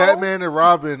Batman and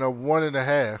Robin a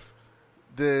 1.5,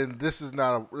 then this is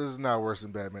not worse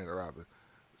than Batman and Robin.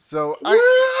 So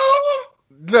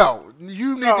no,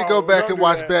 you need to go back and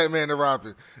watch Batman and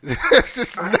Robin. It's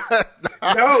just not.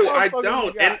 No, I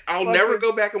don't, and I'll never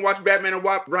go back and watch Batman and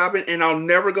Robin, and I'll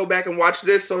never go back and watch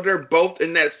this. So they're both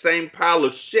in that same pile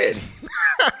of shit.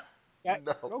 No.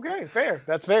 Okay, fair.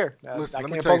 That's fair. Listen,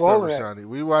 let me tell you something, Shani.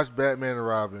 We watched Batman and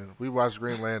Robin. We watched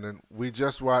Green Lantern. We're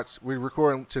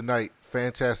recording tonight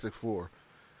Fantastic Four.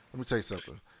 Let me tell you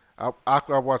something. I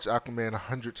watched Aquaman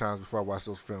 100 times before I watched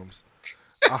those films.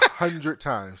 100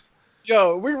 times.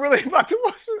 Yo, we really about to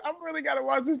watch this. I really got to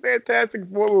watch this Fantastic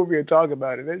Four movie and talk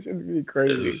about it. That should be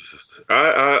crazy.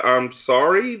 I'm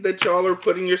sorry that y'all are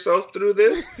putting yourselves through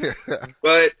this,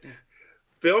 but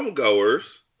film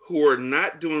goers who are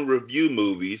not doing review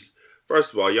movies,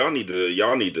 First of all, y'all need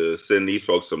to send these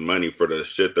folks some money for the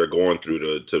shit they're going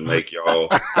through to make y'all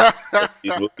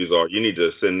these movies are. You need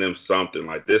to send them something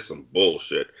like this. Some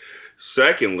bullshit.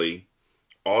 Secondly,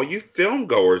 all you film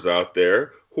goers out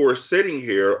there who are sitting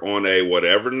here on a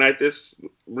whatever night this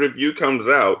review comes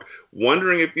out,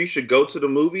 wondering if you should go to the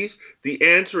movies, the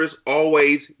answer is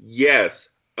always yes,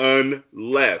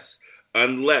 unless.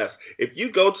 If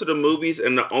you go to the movies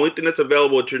and the only thing that's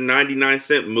available at your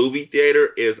 99-cent movie theater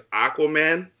is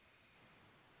Aquaman,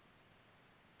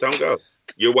 don't go.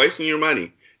 You're wasting your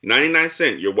money. 99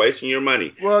 cents, you're wasting your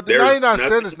money. Well, the 99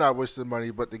 cent is not wasting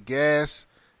money, but the gas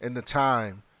and the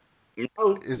time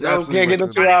is absolutely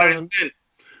wasting money.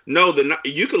 No,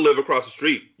 you could live across the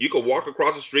street. You could walk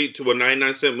across the street to a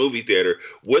 99-cent movie theater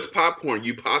with popcorn.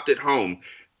 You popped it home,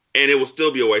 and it will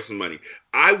still be a waste of money.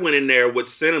 I went in there with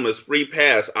Cinema's free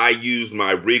pass. I used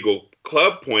my Regal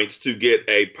Club points to get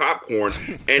a popcorn,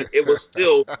 and it was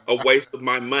still a waste of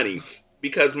my money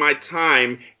because my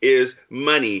time is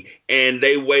money, and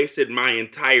they wasted my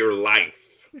entire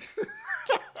life.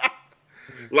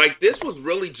 Like, this was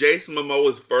really Jason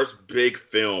Momoa's first big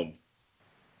film.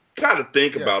 Gotta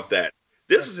think about that.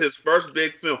 This is his first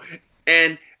big film.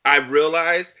 And I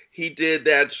realized he did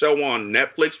that show on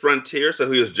Netflix, Frontier,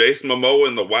 so he was Jason Momoa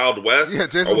in the Wild West. Yeah,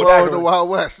 Jason Momoa in the Wild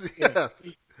West. Yeah.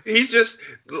 He's just,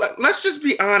 let's just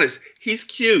be honest. He's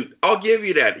cute. I'll give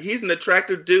you that. He's an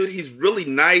attractive dude. He's really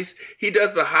nice. He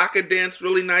does the haka dance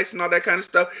really nice and all that kind of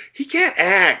stuff. He can't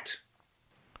act.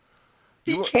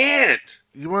 He can't.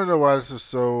 You want to know why this is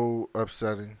so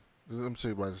upsetting? Let me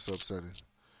tell you why this is so upsetting.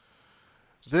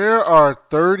 There are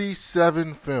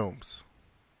 37 films,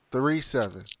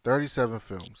 37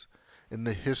 films in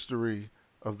the history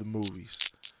of the movies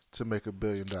to make $1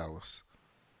 billion,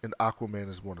 and Aquaman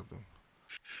is one of them.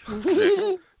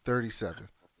 37.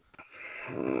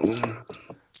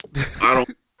 I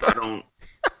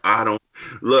don't.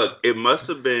 Look, it must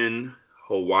have been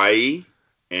Hawaii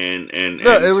and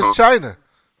no, it was China.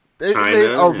 They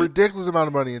made a ridiculous amount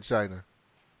of money in China.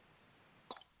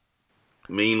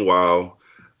 Meanwhile,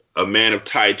 a man of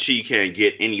Tai Chi can't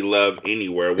get any love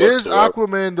anywhere whatsoever. Is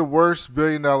Aquaman the worst $1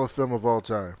 billion film of all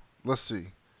time? Let's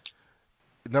see.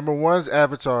 Number 1 is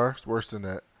Avatar. It's worse than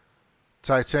that.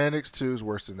 Titanic's 2 is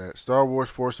worse than that. Star Wars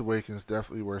Force Awakens,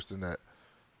 definitely worse than that.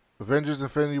 Avengers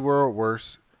Infinity War,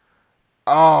 worse.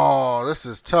 Oh, this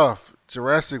is tough.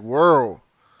 Jurassic World.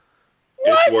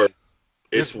 It's worse.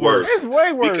 It's worse. It's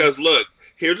way worse. Because look,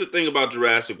 here's the thing about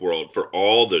Jurassic World. For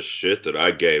all the shit that I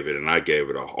gave it, and I gave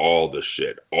it all the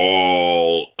shit,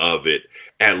 all of it,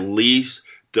 at least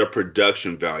the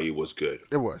production value was good.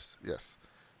 It was, yes.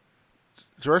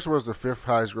 Jurassic World is the 5th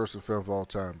highest grossing film of all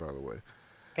time, by the way.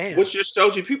 Damn. Which just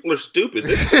shows you people are stupid.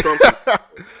 This is from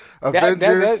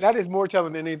Avengers. That is more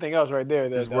telling than anything else right there.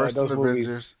 It's worse than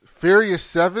Avengers. Furious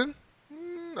 7?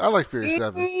 I like Furious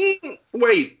 7.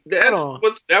 Wait, that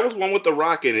was one with The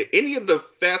Rock in it. Any of the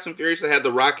Fast and Furious that had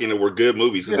The Rock in it were good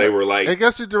movies because they were like. I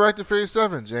guess who directed Furious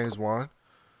 7? James Wan.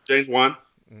 James Wan.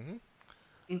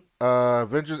 Mm-hmm.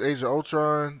 Avengers: Age of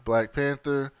Ultron, Black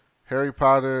Panther, Harry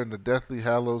Potter and the Deathly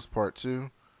Hallows Part 2.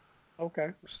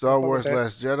 Okay. Star Wars: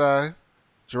 Last Jedi,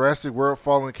 Jurassic World: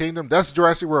 Fallen Kingdom. That's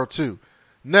Jurassic World 2.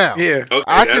 Now,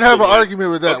 I can have an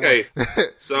argument with that. Okay, one.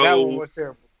 So that one was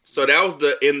terrible. So that was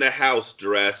the In the House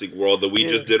Jurassic World that we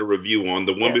just did a review on.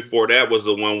 The one before that was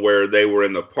the one where they were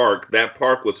in the park. That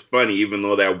park was funny, even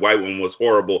though that white one was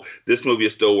horrible. This movie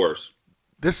is still worse.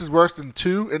 This is worse than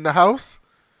 2 In the House?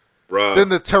 Bruh. Then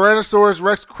the Tyrannosaurus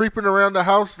Rex creeping around the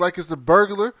house like it's a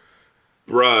burglar?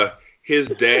 Bruh, his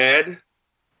dad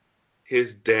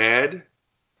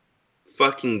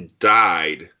fucking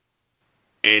died.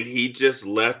 And he just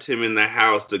left him in the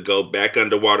house to go back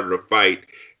underwater to fight.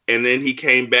 And then he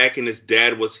came back and his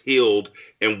dad was healed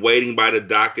and waiting by the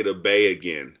dock of the bay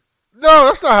again. No,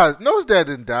 that's not how. No, his dad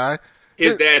didn't die.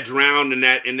 His dad drowned in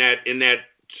that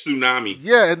tsunami.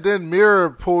 Yeah, and then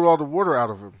Mira pulled all the water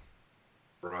out of him.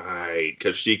 Right,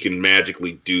 because she can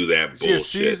magically do that bullshit. Yeah,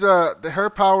 she's her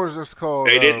powers are called.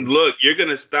 They didn't look. You're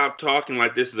gonna stop talking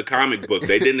like this is a comic book.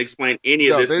 They didn't explain any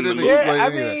of this in the movie. Yeah, I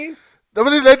mean.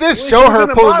 They did show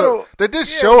her pulling. They did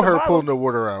show her pulling the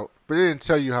water out, but they didn't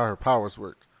tell you how her powers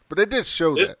worked. But they did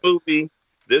show that.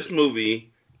 This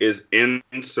movie is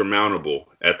insurmountable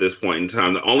at this point in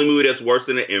time. The only movie that's worse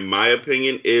than it, in my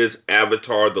opinion, is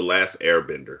Avatar: The Last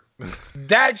Airbender.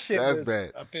 That shit that's was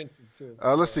bad. offensive too.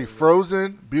 Let's see: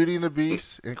 Frozen, Beauty and the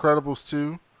Beast, Incredibles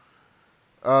 2,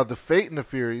 The Fate and the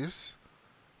Furious.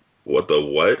 What the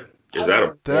what? Is that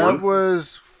a porn? That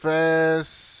was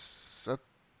Fast. I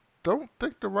don't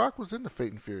think The Rock was in The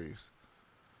Fate and Furious.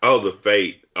 Oh, The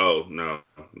Fate. Oh no,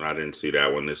 I didn't see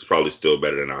that one. It's probably still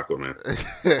better than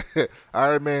Aquaman.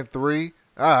 Iron Man 3.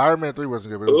 Iron Man 3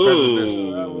 wasn't good, but it was better than this.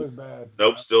 Ooh, That was bad.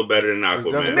 nope, still better than It's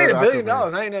It definitely Aquaman. made better. $1 billion.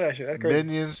 Aquaman. I didn't know that shit. That's crazy.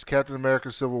 Minions, Captain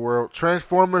America, Civil War,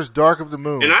 Transformers, Dark of the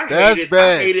Moon. And I That's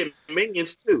bad. hated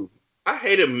Minions too. I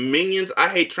hated Minions. I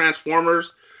hate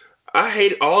Transformers. I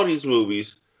hate all these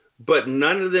movies, but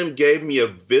none of them gave me a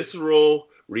visceral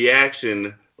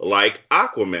reaction like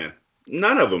Aquaman.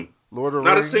 None of them. Lord of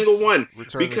Not Rings, a single one. Return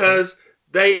of the Because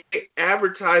they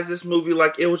advertised this movie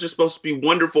like it was just supposed to be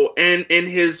wonderful. And in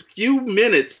his few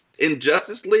minutes in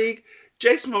Justice League,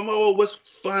 Jason Momoa was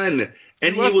fun.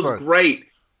 And he was fun. great.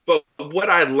 But what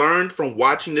I learned from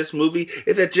watching this movie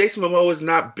is that Jason Momoa is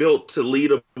not built to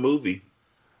lead a movie.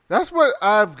 That's what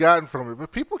I've gotten from it,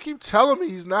 but people keep telling me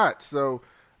he's not. So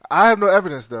I have no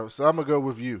evidence though. So I'm gonna go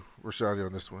with you, Rashadi,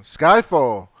 on this one.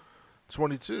 Skyfall,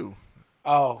 22.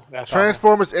 Oh, that's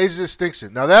Transformers: Age of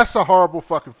Extinction. Now that's a horrible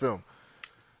fucking film.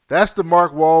 That's the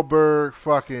Mark Wahlberg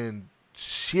fucking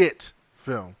shit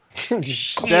film. awful.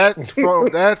 Shit.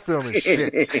 That film is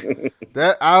shit.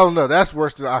 That I don't know. That's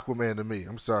worse than Aquaman to me.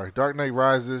 I'm sorry. Dark Knight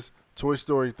Rises, Toy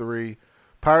Story 3,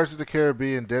 Pirates of the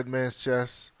Caribbean, Dead Man's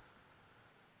Chest.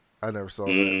 I never saw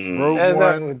that. Rogue That's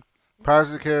One, Pirates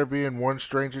of the Caribbean, One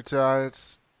Stranger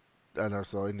Tides. I never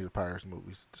saw any of the Pirates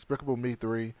movies. Despicable Me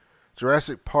 3,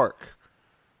 Jurassic Park,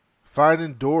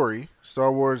 Finding Dory,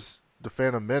 Star Wars: The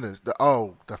Phantom Menace.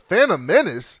 The Phantom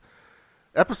Menace,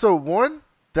 Episode 1.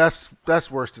 That's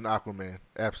worse than Aquaman.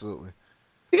 Absolutely.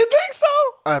 You think so?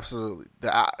 Absolutely.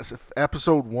 The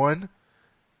Episode 1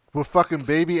 with fucking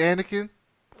baby Anakin.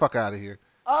 Fuck out of here.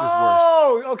 It's just worse.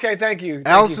 Oh, okay. Thank you. Thank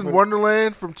Alice you in for-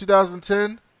 Wonderland from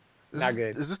 2010. Not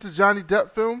good. Is this the Johnny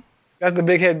Depp film? That's the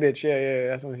big head bitch. Yeah.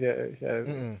 That's what. Yeah.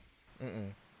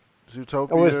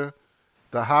 Zootopia,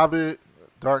 The Hobbit,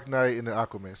 Dark Knight, and the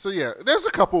Aquaman. So yeah, there's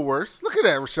a couple worse. Look at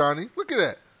that, Rashani. Look at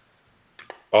that.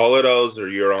 All of those are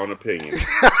your own opinion.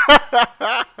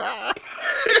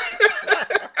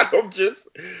 I'm just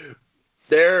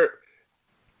there.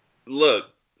 Look,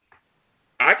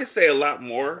 I can say a lot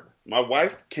more. My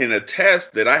wife can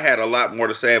attest that I had a lot more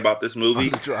to say about this movie.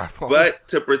 On the drive home. But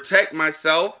to protect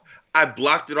myself, I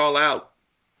blocked it all out.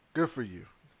 Good for you.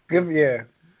 Good. Yeah.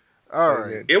 All So right.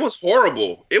 good. It was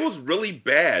horrible. It was really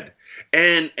bad.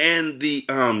 And the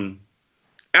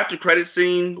after credit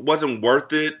scene wasn't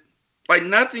worth it. Like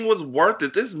nothing was worth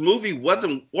it. This movie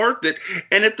wasn't worth it.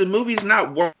 And if the movie's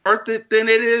not worth it, then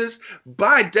it is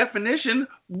by definition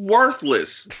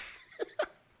worthless.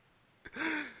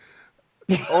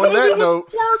 On that It was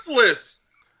note, worthless.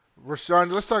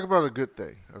 Rashani, let's talk about a good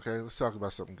thing. Okay, let's talk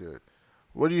about something good.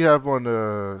 What do you have on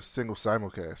the single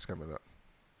simulcast coming up?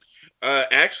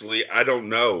 Actually, I don't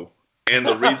know. And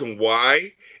the reason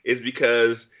why is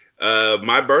because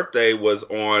my birthday was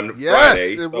on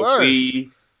Friday. It was.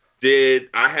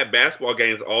 I had basketball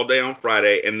games all day on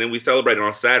Friday, and then we celebrated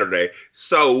on Saturday.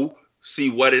 So,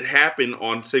 see, what had happened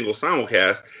on single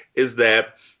simulcast is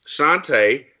that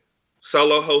Shantae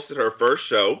solo hosted her first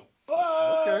show,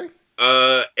 Okay.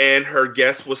 and her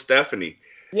guest was Stephanie.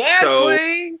 Yes, So-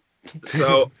 queen.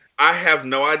 So I have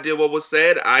no idea what was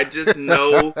said. I just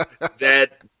know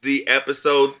that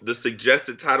the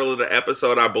suggested title of the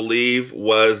episode, I believe,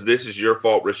 was "This Is Your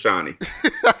Fault, Rashani."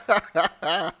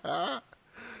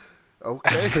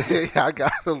 Okay, I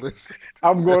gotta listen.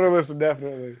 I'm going to listen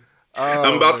definitely.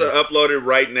 I'm about to upload it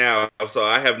right now, so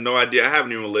I have no idea. I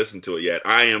haven't even listened to it yet.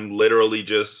 I am literally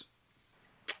just.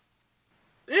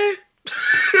 I'm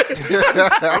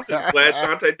just glad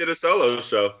Shantae did a solo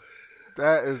show.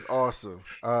 That is awesome.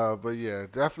 But yeah,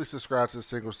 definitely subscribe to the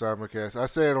Single Simulcast. I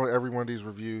say it on every one of these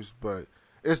reviews, but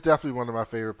it's definitely one of my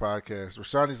favorite podcasts.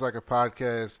 Rashani's like a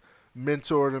podcast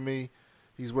mentor to me.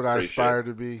 He's what I aspire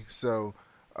to be. So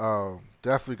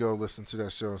definitely go listen to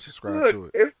that show and subscribe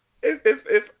to it.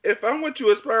 If I'm what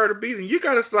you aspire to be, then you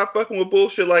gotta stop fucking with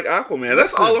bullshit like Aquaman.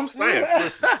 That's all I'm saying.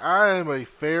 Listen, I am a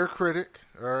fair critic.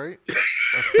 All right,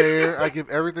 I give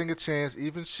everything a chance,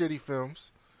 even shitty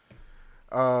films.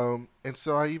 And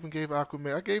so I even gave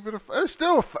Aquaman. I gave it it's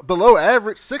still below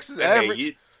average. 6 is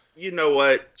average. You know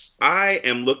what? I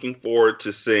am looking forward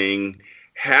to seeing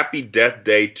Happy Death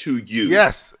Day to You.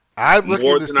 Yes, I'm looking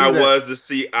more to than see I that. was to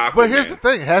see Aquaman. But here's the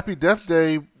thing: Happy Death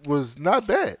Day was not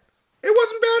bad. It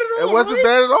wasn't bad at all. It wasn't right?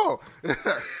 bad at all.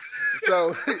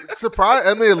 So surprise!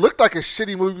 I mean, it looked like a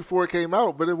shitty movie before it came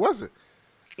out, but it wasn't.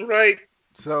 Right.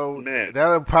 So Man.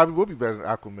 that probably will be better than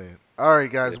Aquaman. All right,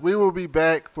 guys, we will be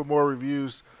back for more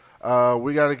reviews.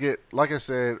 We got to get, like I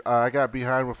said, I got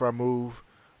behind with our move.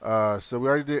 So we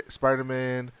already did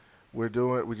Spider-Man. We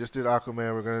just did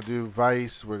Aquaman. We're gonna do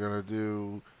Vice. We're gonna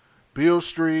do Beale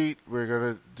Street. We're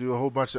gonna do a whole bunch